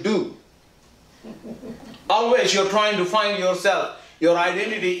what you do. Always you're trying to find yourself, your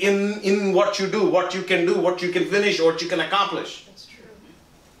identity in what you do, what you can finish, what you can accomplish. That's true.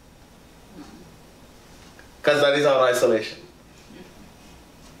 Because that is our isolation.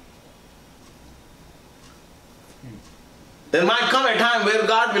 There might come a time where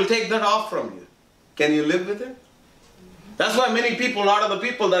God will take that off from you. Can you live with it? That's why many people, a lot of the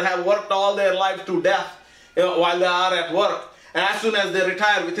people that have worked all their life to death, while they are at work, and as soon as they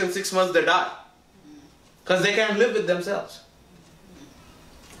retire, within 6 months they die. Because they can't live with themselves.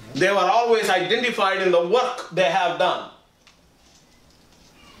 They were always identified in the work they have done.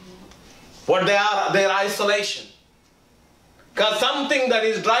 What they are, their isolation. Because something that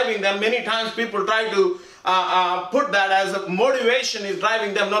is driving them, many times people try to put that as a motivation is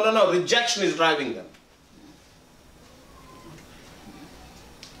driving them. No, no, no, rejection is driving them.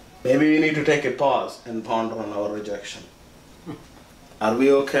 Maybe we need to take a pause and ponder on our rejection. Are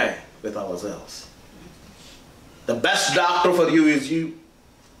we okay with ourselves? The best doctor for you is you.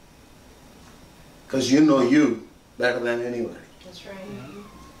 Because you know you better than anybody. That's right.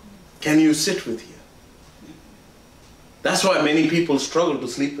 Can you sit with you? That's why many people struggle to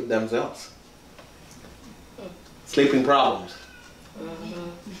sleep with themselves. Sleeping problems.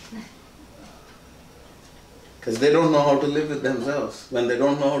 Because they don't know how to live with themselves. When they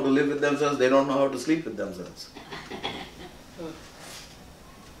don't know how to live with themselves, they don't know how to sleep with themselves.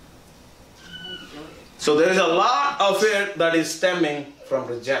 So there is a lot of it that is stemming from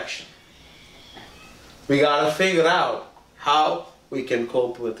rejection. We got to figure out how we can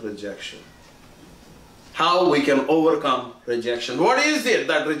cope with rejection. How we can overcome rejection. What is it,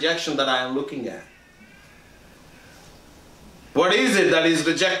 that rejection that I am looking at? What is it that is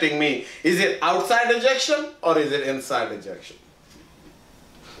rejecting me? Is it outside rejection or is it inside rejection?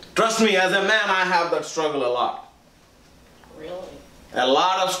 Trust me, as a man, I have that struggle a lot. Really? A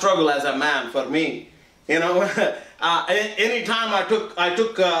lot of struggle as a man for me. You know, anytime I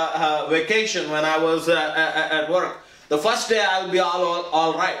took vacation when I was at work, the first day I'll be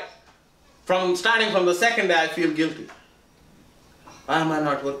all right. Starting from the second day, I feel guilty. Why am I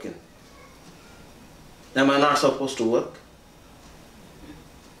not working? Am I not supposed to work?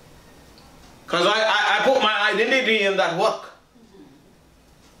 Because I put my identity in that work.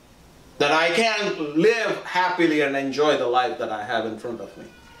 That I can live happily and enjoy the life that I have in front of me.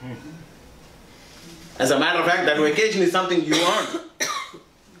 As a matter of fact, that vacation is something you earn.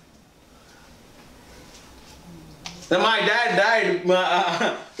 Then my dad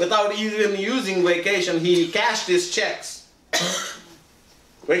died without even using vacation. He cashed his checks.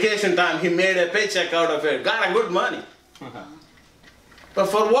 Vacation time, he made a paycheck out of it. Got a good money. But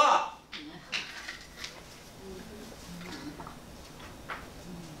for what?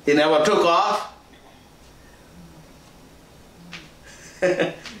 He never took off.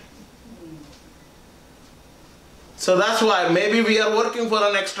 So that's why maybe we are working for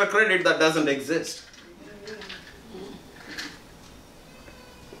an extra credit that doesn't exist.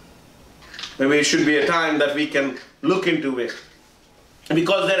 Maybe it should be a time that we can look into it.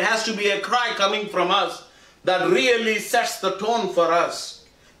 Because there has to be a cry coming from us that really sets the tone for us.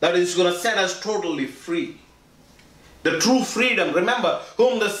 That is going to set us totally free. The true freedom. Remember,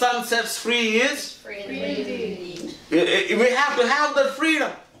 whom the Son sets free is? Free indeed. We have to have that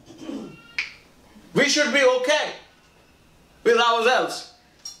freedom. We should be okay with ourselves.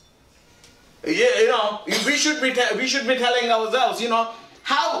 You know, we should be telling ourselves, you know,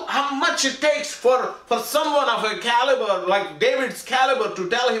 how much it takes for someone of a caliber, like David's caliber, to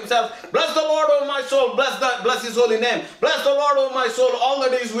tell himself, bless the Lord, O my soul, bless his holy name. Bless the Lord, O my soul, all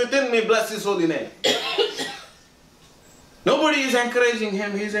that is within me, bless his holy name. Nobody is encouraging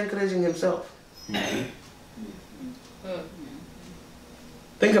him, he is encouraging himself.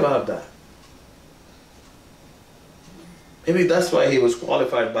 Think about that. Maybe that's why he was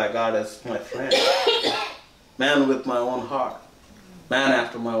qualified by God as my friend. Man with my own heart. Man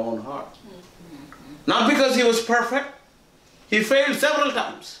after my own heart. Not because he was perfect. He failed several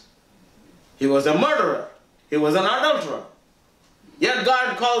times. He was a murderer. He was an adulterer. Yet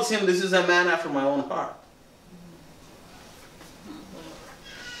God calls him, this is a man after my own heart.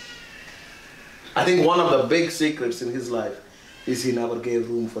 I think one of the big secrets in his life is he never gave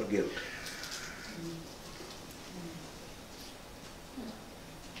room for guilt.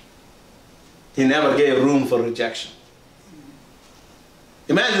 He never gave room for rejection.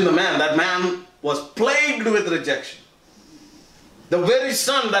 Imagine the man, that man was plagued with rejection. The very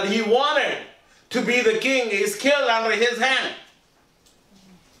son that he wanted to be the king is killed under his hand.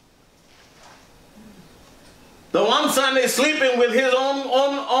 The one son is sleeping with his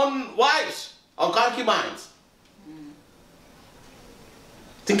own wives or concubines.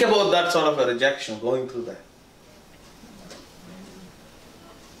 Think about that sort of a rejection, going through that.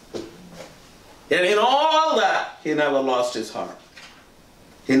 And in all that, he never lost his heart.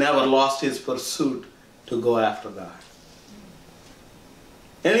 He never lost his pursuit to go after God.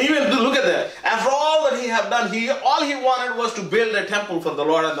 And even look at that. After all that he had done, all he wanted was to build a temple for the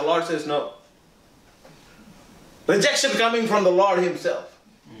Lord, and the Lord says no. Rejection coming from the Lord himself.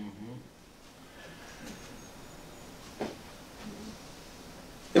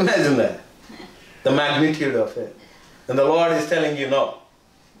 Imagine that. The magnitude of it. And the Lord is telling you no.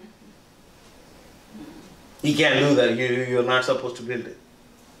 You can't do that. You're not supposed to build it.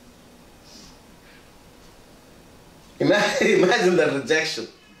 Imagine that rejection.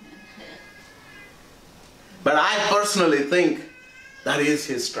 But I personally think that is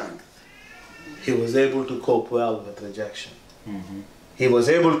his strength. He was able to cope well with rejection. He was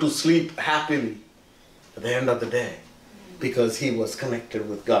able to sleep happily at the end of the day because he was connected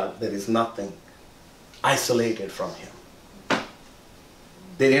with God. There is nothing isolated from him.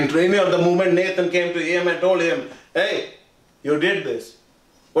 They didn't, the moment Nathan came to him and told him, hey, you did this.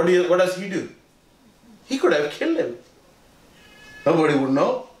 What does he do? He could have killed him. Nobody would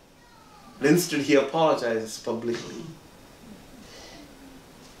know. But instead he apologizes publicly.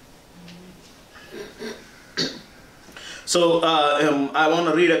 So I want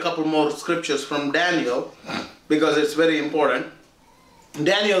to read a couple more scriptures from Daniel because it's very important.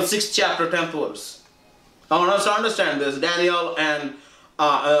 Daniel 6th chapter 10th verse. I want us to understand this. Daniel and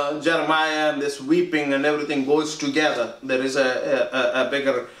Jeremiah and this weeping and everything goes together. There is a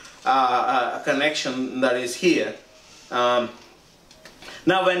bigger connection that is here.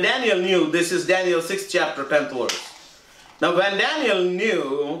 Now when Daniel knew, this is Daniel 6th chapter 10th verse. Now when Daniel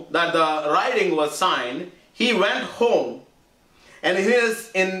knew that the writing was signed, he went home and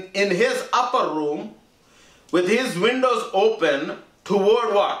in his upper room with his windows open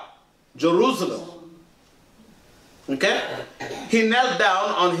toward what? Jerusalem. Okay? He knelt down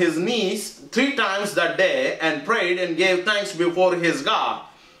on his knees 3 times that day and prayed and gave thanks before his God,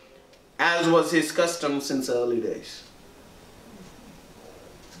 as was his custom since early days.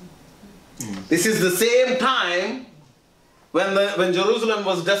 This is the same time when Jerusalem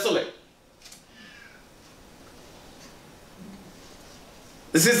was desolate.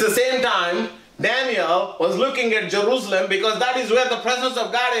 This is the same time Daniel was looking at Jerusalem because that is where the presence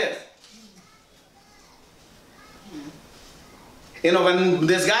of God is. You know, when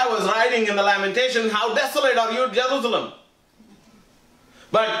this guy was writing in the Lamentations, how desolate are you, Jerusalem?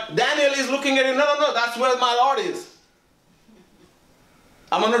 But Daniel is looking at it, no, that's where my Lord is.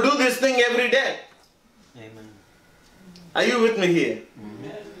 I'm going to do this thing every day. Amen. Are you with me here?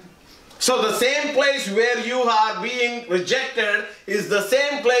 Amen. So the same place where you are being rejected is the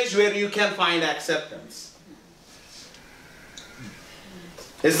same place where you can find acceptance.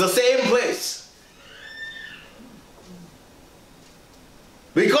 It's the same place.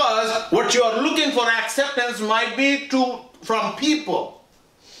 Because what you are looking for acceptance might be from people,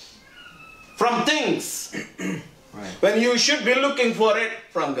 from things, Right. when you should be looking for it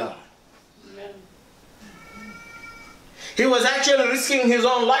from God. Amen. He was actually risking his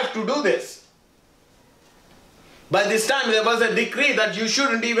own life to do this. By this time there was a decree that you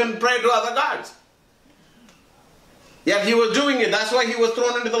shouldn't even pray to other gods. Yet he was doing it. That's why he was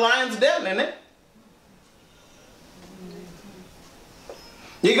thrown into the lion's den, isn't it?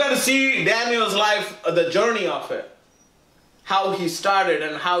 You got to see Daniel's life, the journey of it. How he started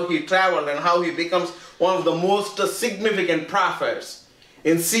and how he traveled and how he becomes one of the most significant prophets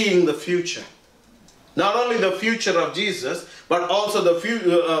in seeing the future. Not only the future of Jesus, but also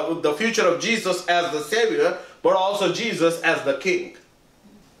the future of Jesus as the Savior, but also Jesus as the King.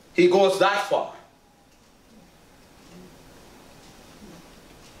 He goes that far.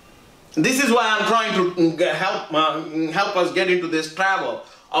 This is why I'm trying to help us get into this travel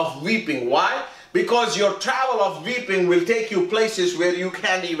of weeping. Why? Because your travel of weeping will take you places where you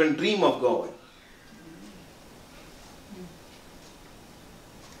can't even dream of going.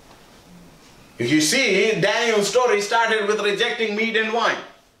 If you see, Daniel's story started with rejecting meat and wine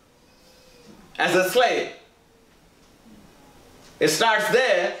as a slave. It starts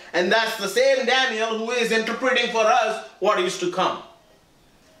there, and that's the same Daniel who is interpreting for us what is to come.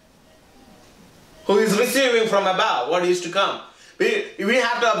 Who is receiving from above what is to come. We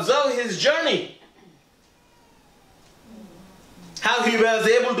have to observe his journey. How he was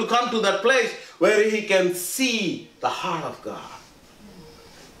able to come to that place where he can see the heart of God.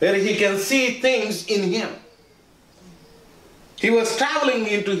 Where he can see things in him. He was traveling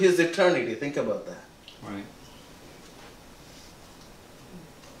into his eternity. Think about that. Right.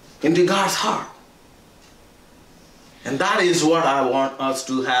 Into God's heart. And that is what I want us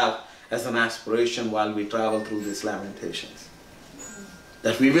to have as an aspiration while we travel through these Lamentations.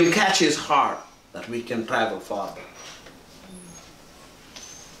 That we will catch his heart, that we can travel farther.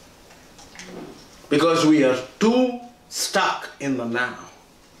 Because we are too stuck in the now.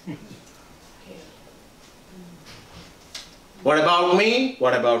 What about me?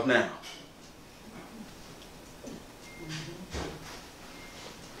 What about now?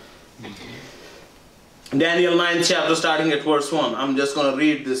 Daniel 9th chapter, starting at verse 1. I'm just going to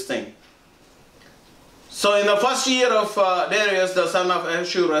read this thing. So in the first year of Darius, the son of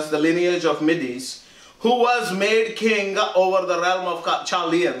Ahasuerus, the lineage of Medes, who was made king over the realm of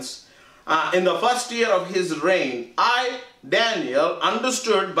Chaldeans, in the first year of his reign, I, Daniel,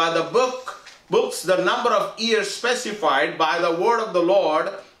 understood by the books the number of years specified by the word of the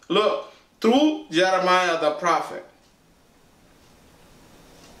Lord, look, through Jeremiah the prophet.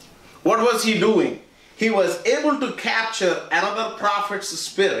 What was he doing? He was able to capture another prophet's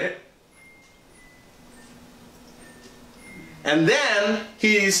spirit, and then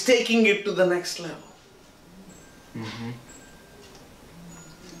he is taking it to the next level.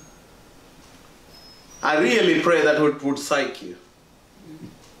 I really pray that it would psych you.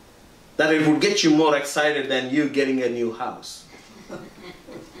 That it would get you more excited than you getting a new house.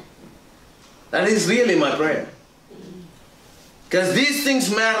 That is really my prayer. Because these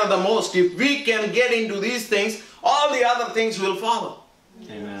things matter the most. If we can get into these things, all the other things will follow.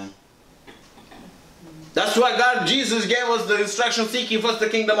 Amen. That's why Jesus gave us the instruction, seek ye first the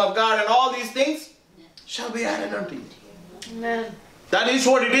kingdom of God, and all these things shall be added unto you. Amen. That is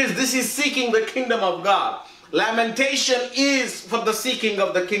what it is. This is seeking the kingdom of God. Lamentation is for the seeking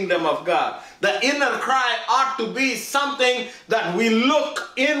of the kingdom of God. The inner cry ought to be something that we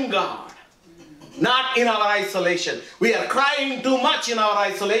look in God, not in our isolation. We are crying too much in our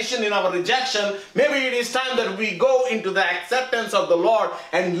isolation, in our rejection. Maybe it is time that we go into the acceptance of the Lord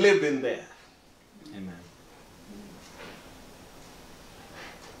and live in there. Amen.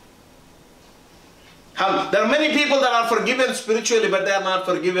 There are many people that are forgiven spiritually, but they are not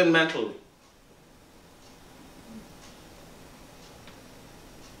forgiven mentally.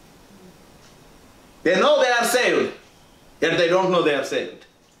 They know they are saved, yet they don't know they are saved.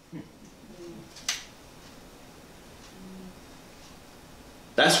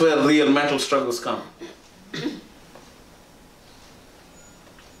 That's where real mental struggles come.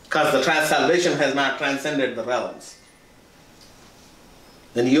 Because the salvation has not transcended the realms.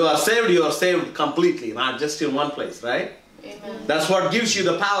 When you are saved completely, not just in one place, right? Amen. That's what gives you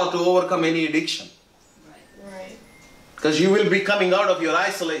the power to overcome any addiction. Right. Because you will be coming out of your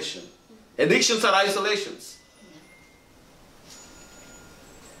isolation. Addictions are isolations.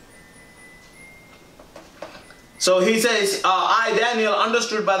 So he says, I, Daniel,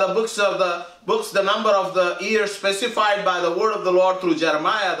 understood by the books the number of the years specified by the word of the Lord through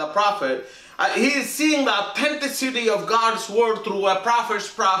Jeremiah the prophet. He is seeing the authenticity of God's word through a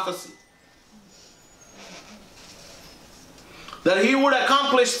prophet's prophecy. That he would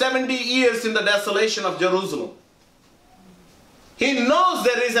accomplish 70 years in the desolation of Jerusalem. He knows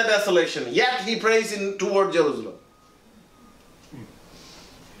there is a desolation, yet he prays toward Jerusalem.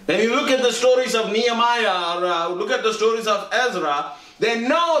 When you look at the stories of Nehemiah or look at the stories of Ezra, they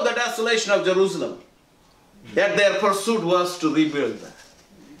know the desolation of Jerusalem. Yet their pursuit was to rebuild that.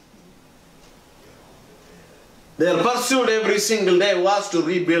 Their pursuit every single day was to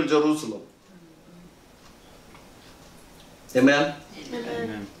rebuild Jerusalem. Amen?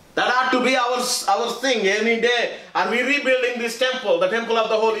 Amen. That ought to be our thing any day. Are we rebuilding this temple, the temple of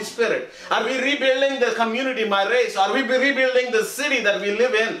the Holy Spirit? Are we rebuilding the community, my race? Are we rebuilding the city that we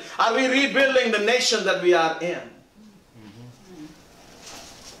live in? Are we rebuilding the nation that we are in?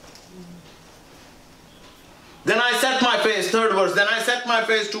 Then I set my face, third verse, then I set my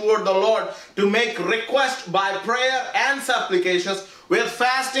face toward the Lord to make request by prayer and supplications with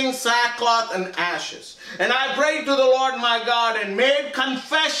fasting, sackcloth, and ashes. And I prayed to the Lord my God and made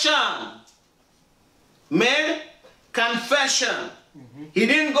confession. Made confession. He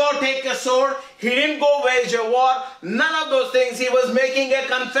didn't go take a sword. He didn't go wage a war. None of those things. He was making a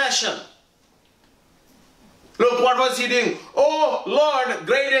confession. Look, what was he doing? Oh Lord,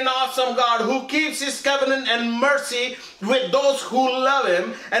 great and awesome God, who keeps his covenant and mercy with those who love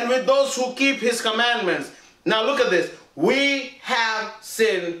him and with those who keep his commandments. Now look at this. We have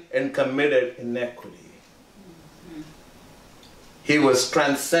sinned and committed iniquity. He was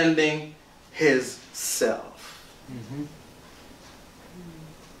transcending his self.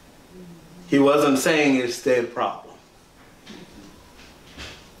 He wasn't saying it's their problem.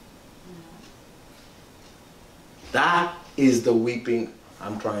 That is the weeping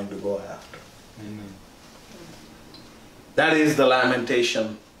I'm trying to go after. Amen. That is the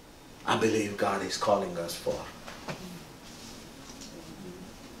lamentation I believe God is calling us for.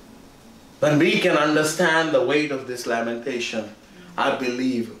 When we can understand the weight of this lamentation, I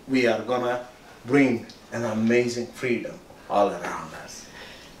believe we are going to bring an amazing freedom all around us.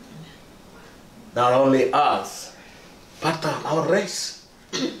 Not only us, but our race,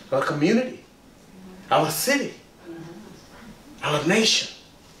 our community, our city, our nation.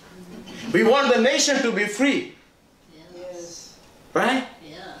 We want the nation to be free, Yes. right?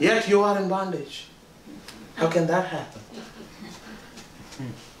 Yeah. Yet you are in bondage. How can that happen?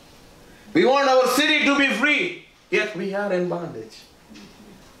 We want our city to be free, yet we are in bondage.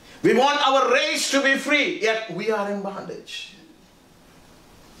 We want our race to be free, yet we are in bondage.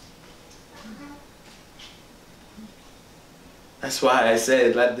 That's why I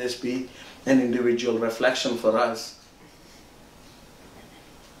say, let this be an individual reflection for us.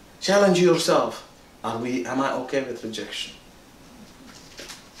 Challenge yourself. Am I okay with rejection?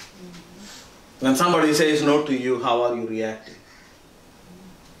 When somebody says no to you, how are you reacting?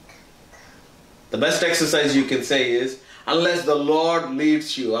 The best exercise you can say is, unless the Lord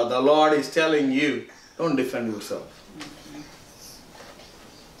leads you or the Lord is telling you, don't defend yourself.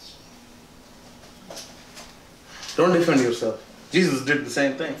 Don't defend yourself. Jesus did the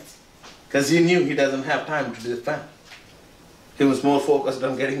same thing because he knew he doesn't have time to defend. He was more focused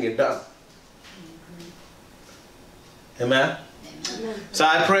on getting it done. Amen? Amen. So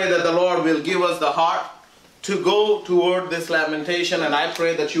I pray that the Lord will give us the heart to go toward this lamentation, and I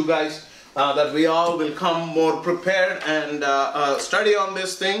pray that you guys, that we all will come more prepared and study on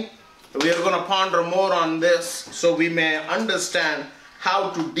this thing. We are going to ponder more on this so we may understand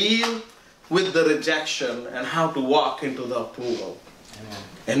how to deal with the rejection and how to walk into the approval. Amen.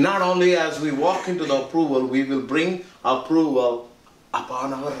 And not only as we walk into the approval, we will bring approval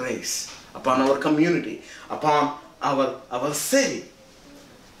upon our race, upon our community, upon our city.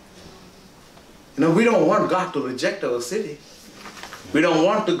 You know, we don't want God to reject our city. We don't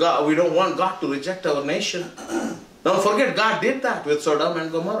want God to reject our nation. Don't forget, God did that with Sodom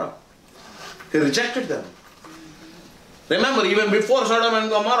and Gomorrah. He rejected them. Remember, even before Sodom and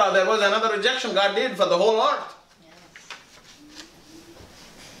Gomorrah, there was another rejection God did for the whole earth.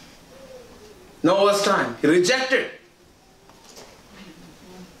 Noah's time, he rejected.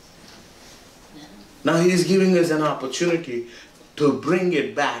 Now he is giving us an opportunity to bring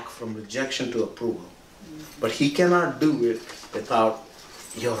it back from rejection to approval. But he cannot do it without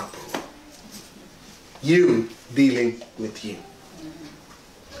your approval. You dealing with you.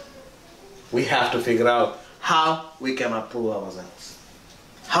 We have to figure out how we can approve ourselves.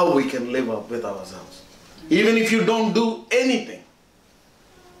 How we can live up with ourselves. Even if you don't do anything.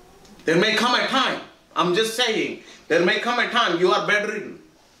 There may come a time, I'm just saying, there may come a time you are bedridden.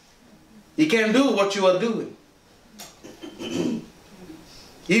 You can't do what you are doing.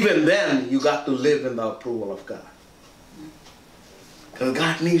 Even then, you got to live in the approval of God. Because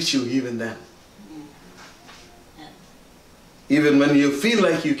God needs you even then. Even when you feel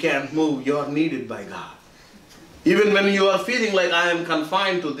like you can't move, you are needed by God. Even when you are feeling like I am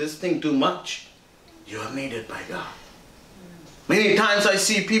confined to this thing too much, you are needed by God. Many times I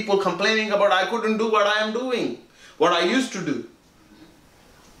see people complaining about I couldn't do what I am doing, what I used to do.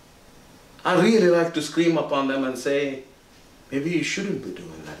 I really like to scream upon them and say, maybe you shouldn't be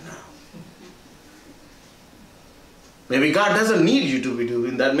doing that now. Maybe God doesn't need you to be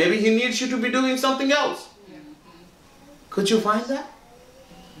doing that. Maybe He needs you to be doing something else. Could you find that?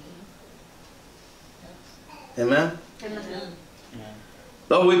 Amen? Amen.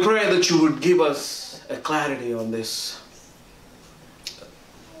 Lord, we pray that you would give us a clarity on this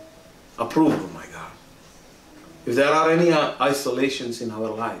approval, my God. If there are any isolations in our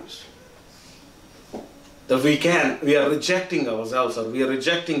lives, that we are rejecting ourselves, or we are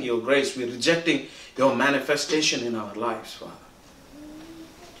rejecting your grace, we are rejecting your manifestation in our lives, Father.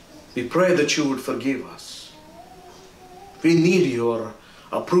 We pray that you would forgive us. We need your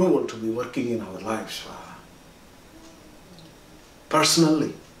approval to be working in our lives, Father.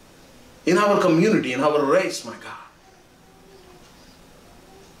 Personally, in our community, in our race, my God.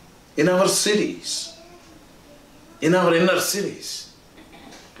 In our cities, in our inner cities,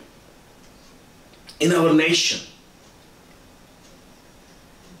 in our nation.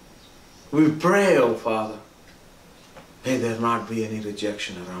 We pray, oh Father, may there not be any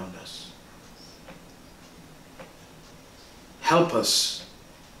rejection around us. Help us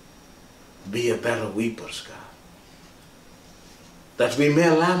be a better weepers, God, that we may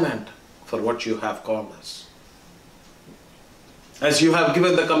lament for what you have called us. As you have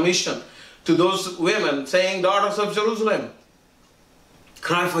given the commission to those women saying, daughters of Jerusalem,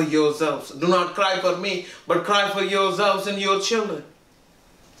 cry for yourselves. Do not cry for me, but cry for yourselves and your children.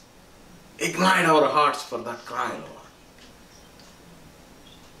 Ignite our hearts for that cry, Lord.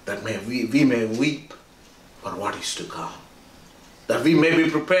 That we may weep for what is to come. That we may be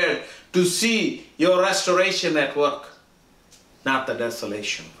prepared to see your restoration at work, not the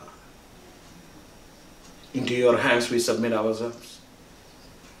desolation, Father. Into your hands we submit ourselves.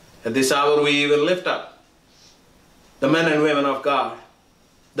 At this hour we even lift up the men and women of God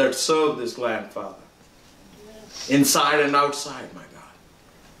that serve this land, Father. Inside and outside, my God.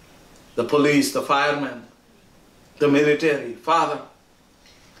 The police, the firemen, the military, Father.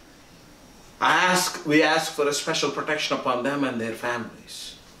 We ask for a special protection upon them and their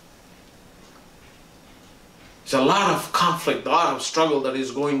families. There's a lot of conflict, a lot of struggle that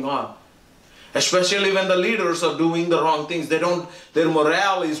is going on. Especially when the leaders are doing the wrong things. Their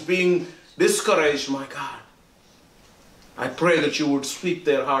morale is being discouraged, my God. I pray that you would sweep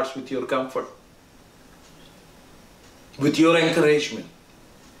their hearts with your comfort, with your encouragement,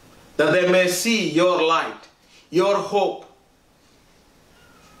 that they may see your light, your hope.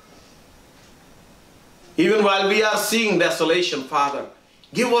 Even while we are seeing desolation, Father,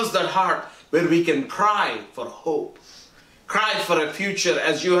 give us that heart where we can cry for hope, cry for a future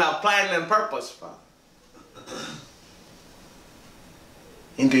as you have planned and purposed, Father.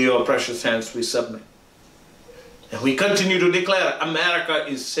 Into your precious hands we submit. And we continue to declare America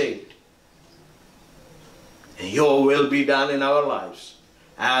is saved. And your will be done in our lives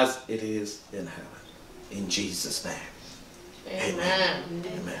as it is in heaven. In Jesus' name. Amen.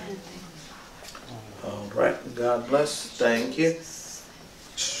 Amen. All right. God bless. Thank you.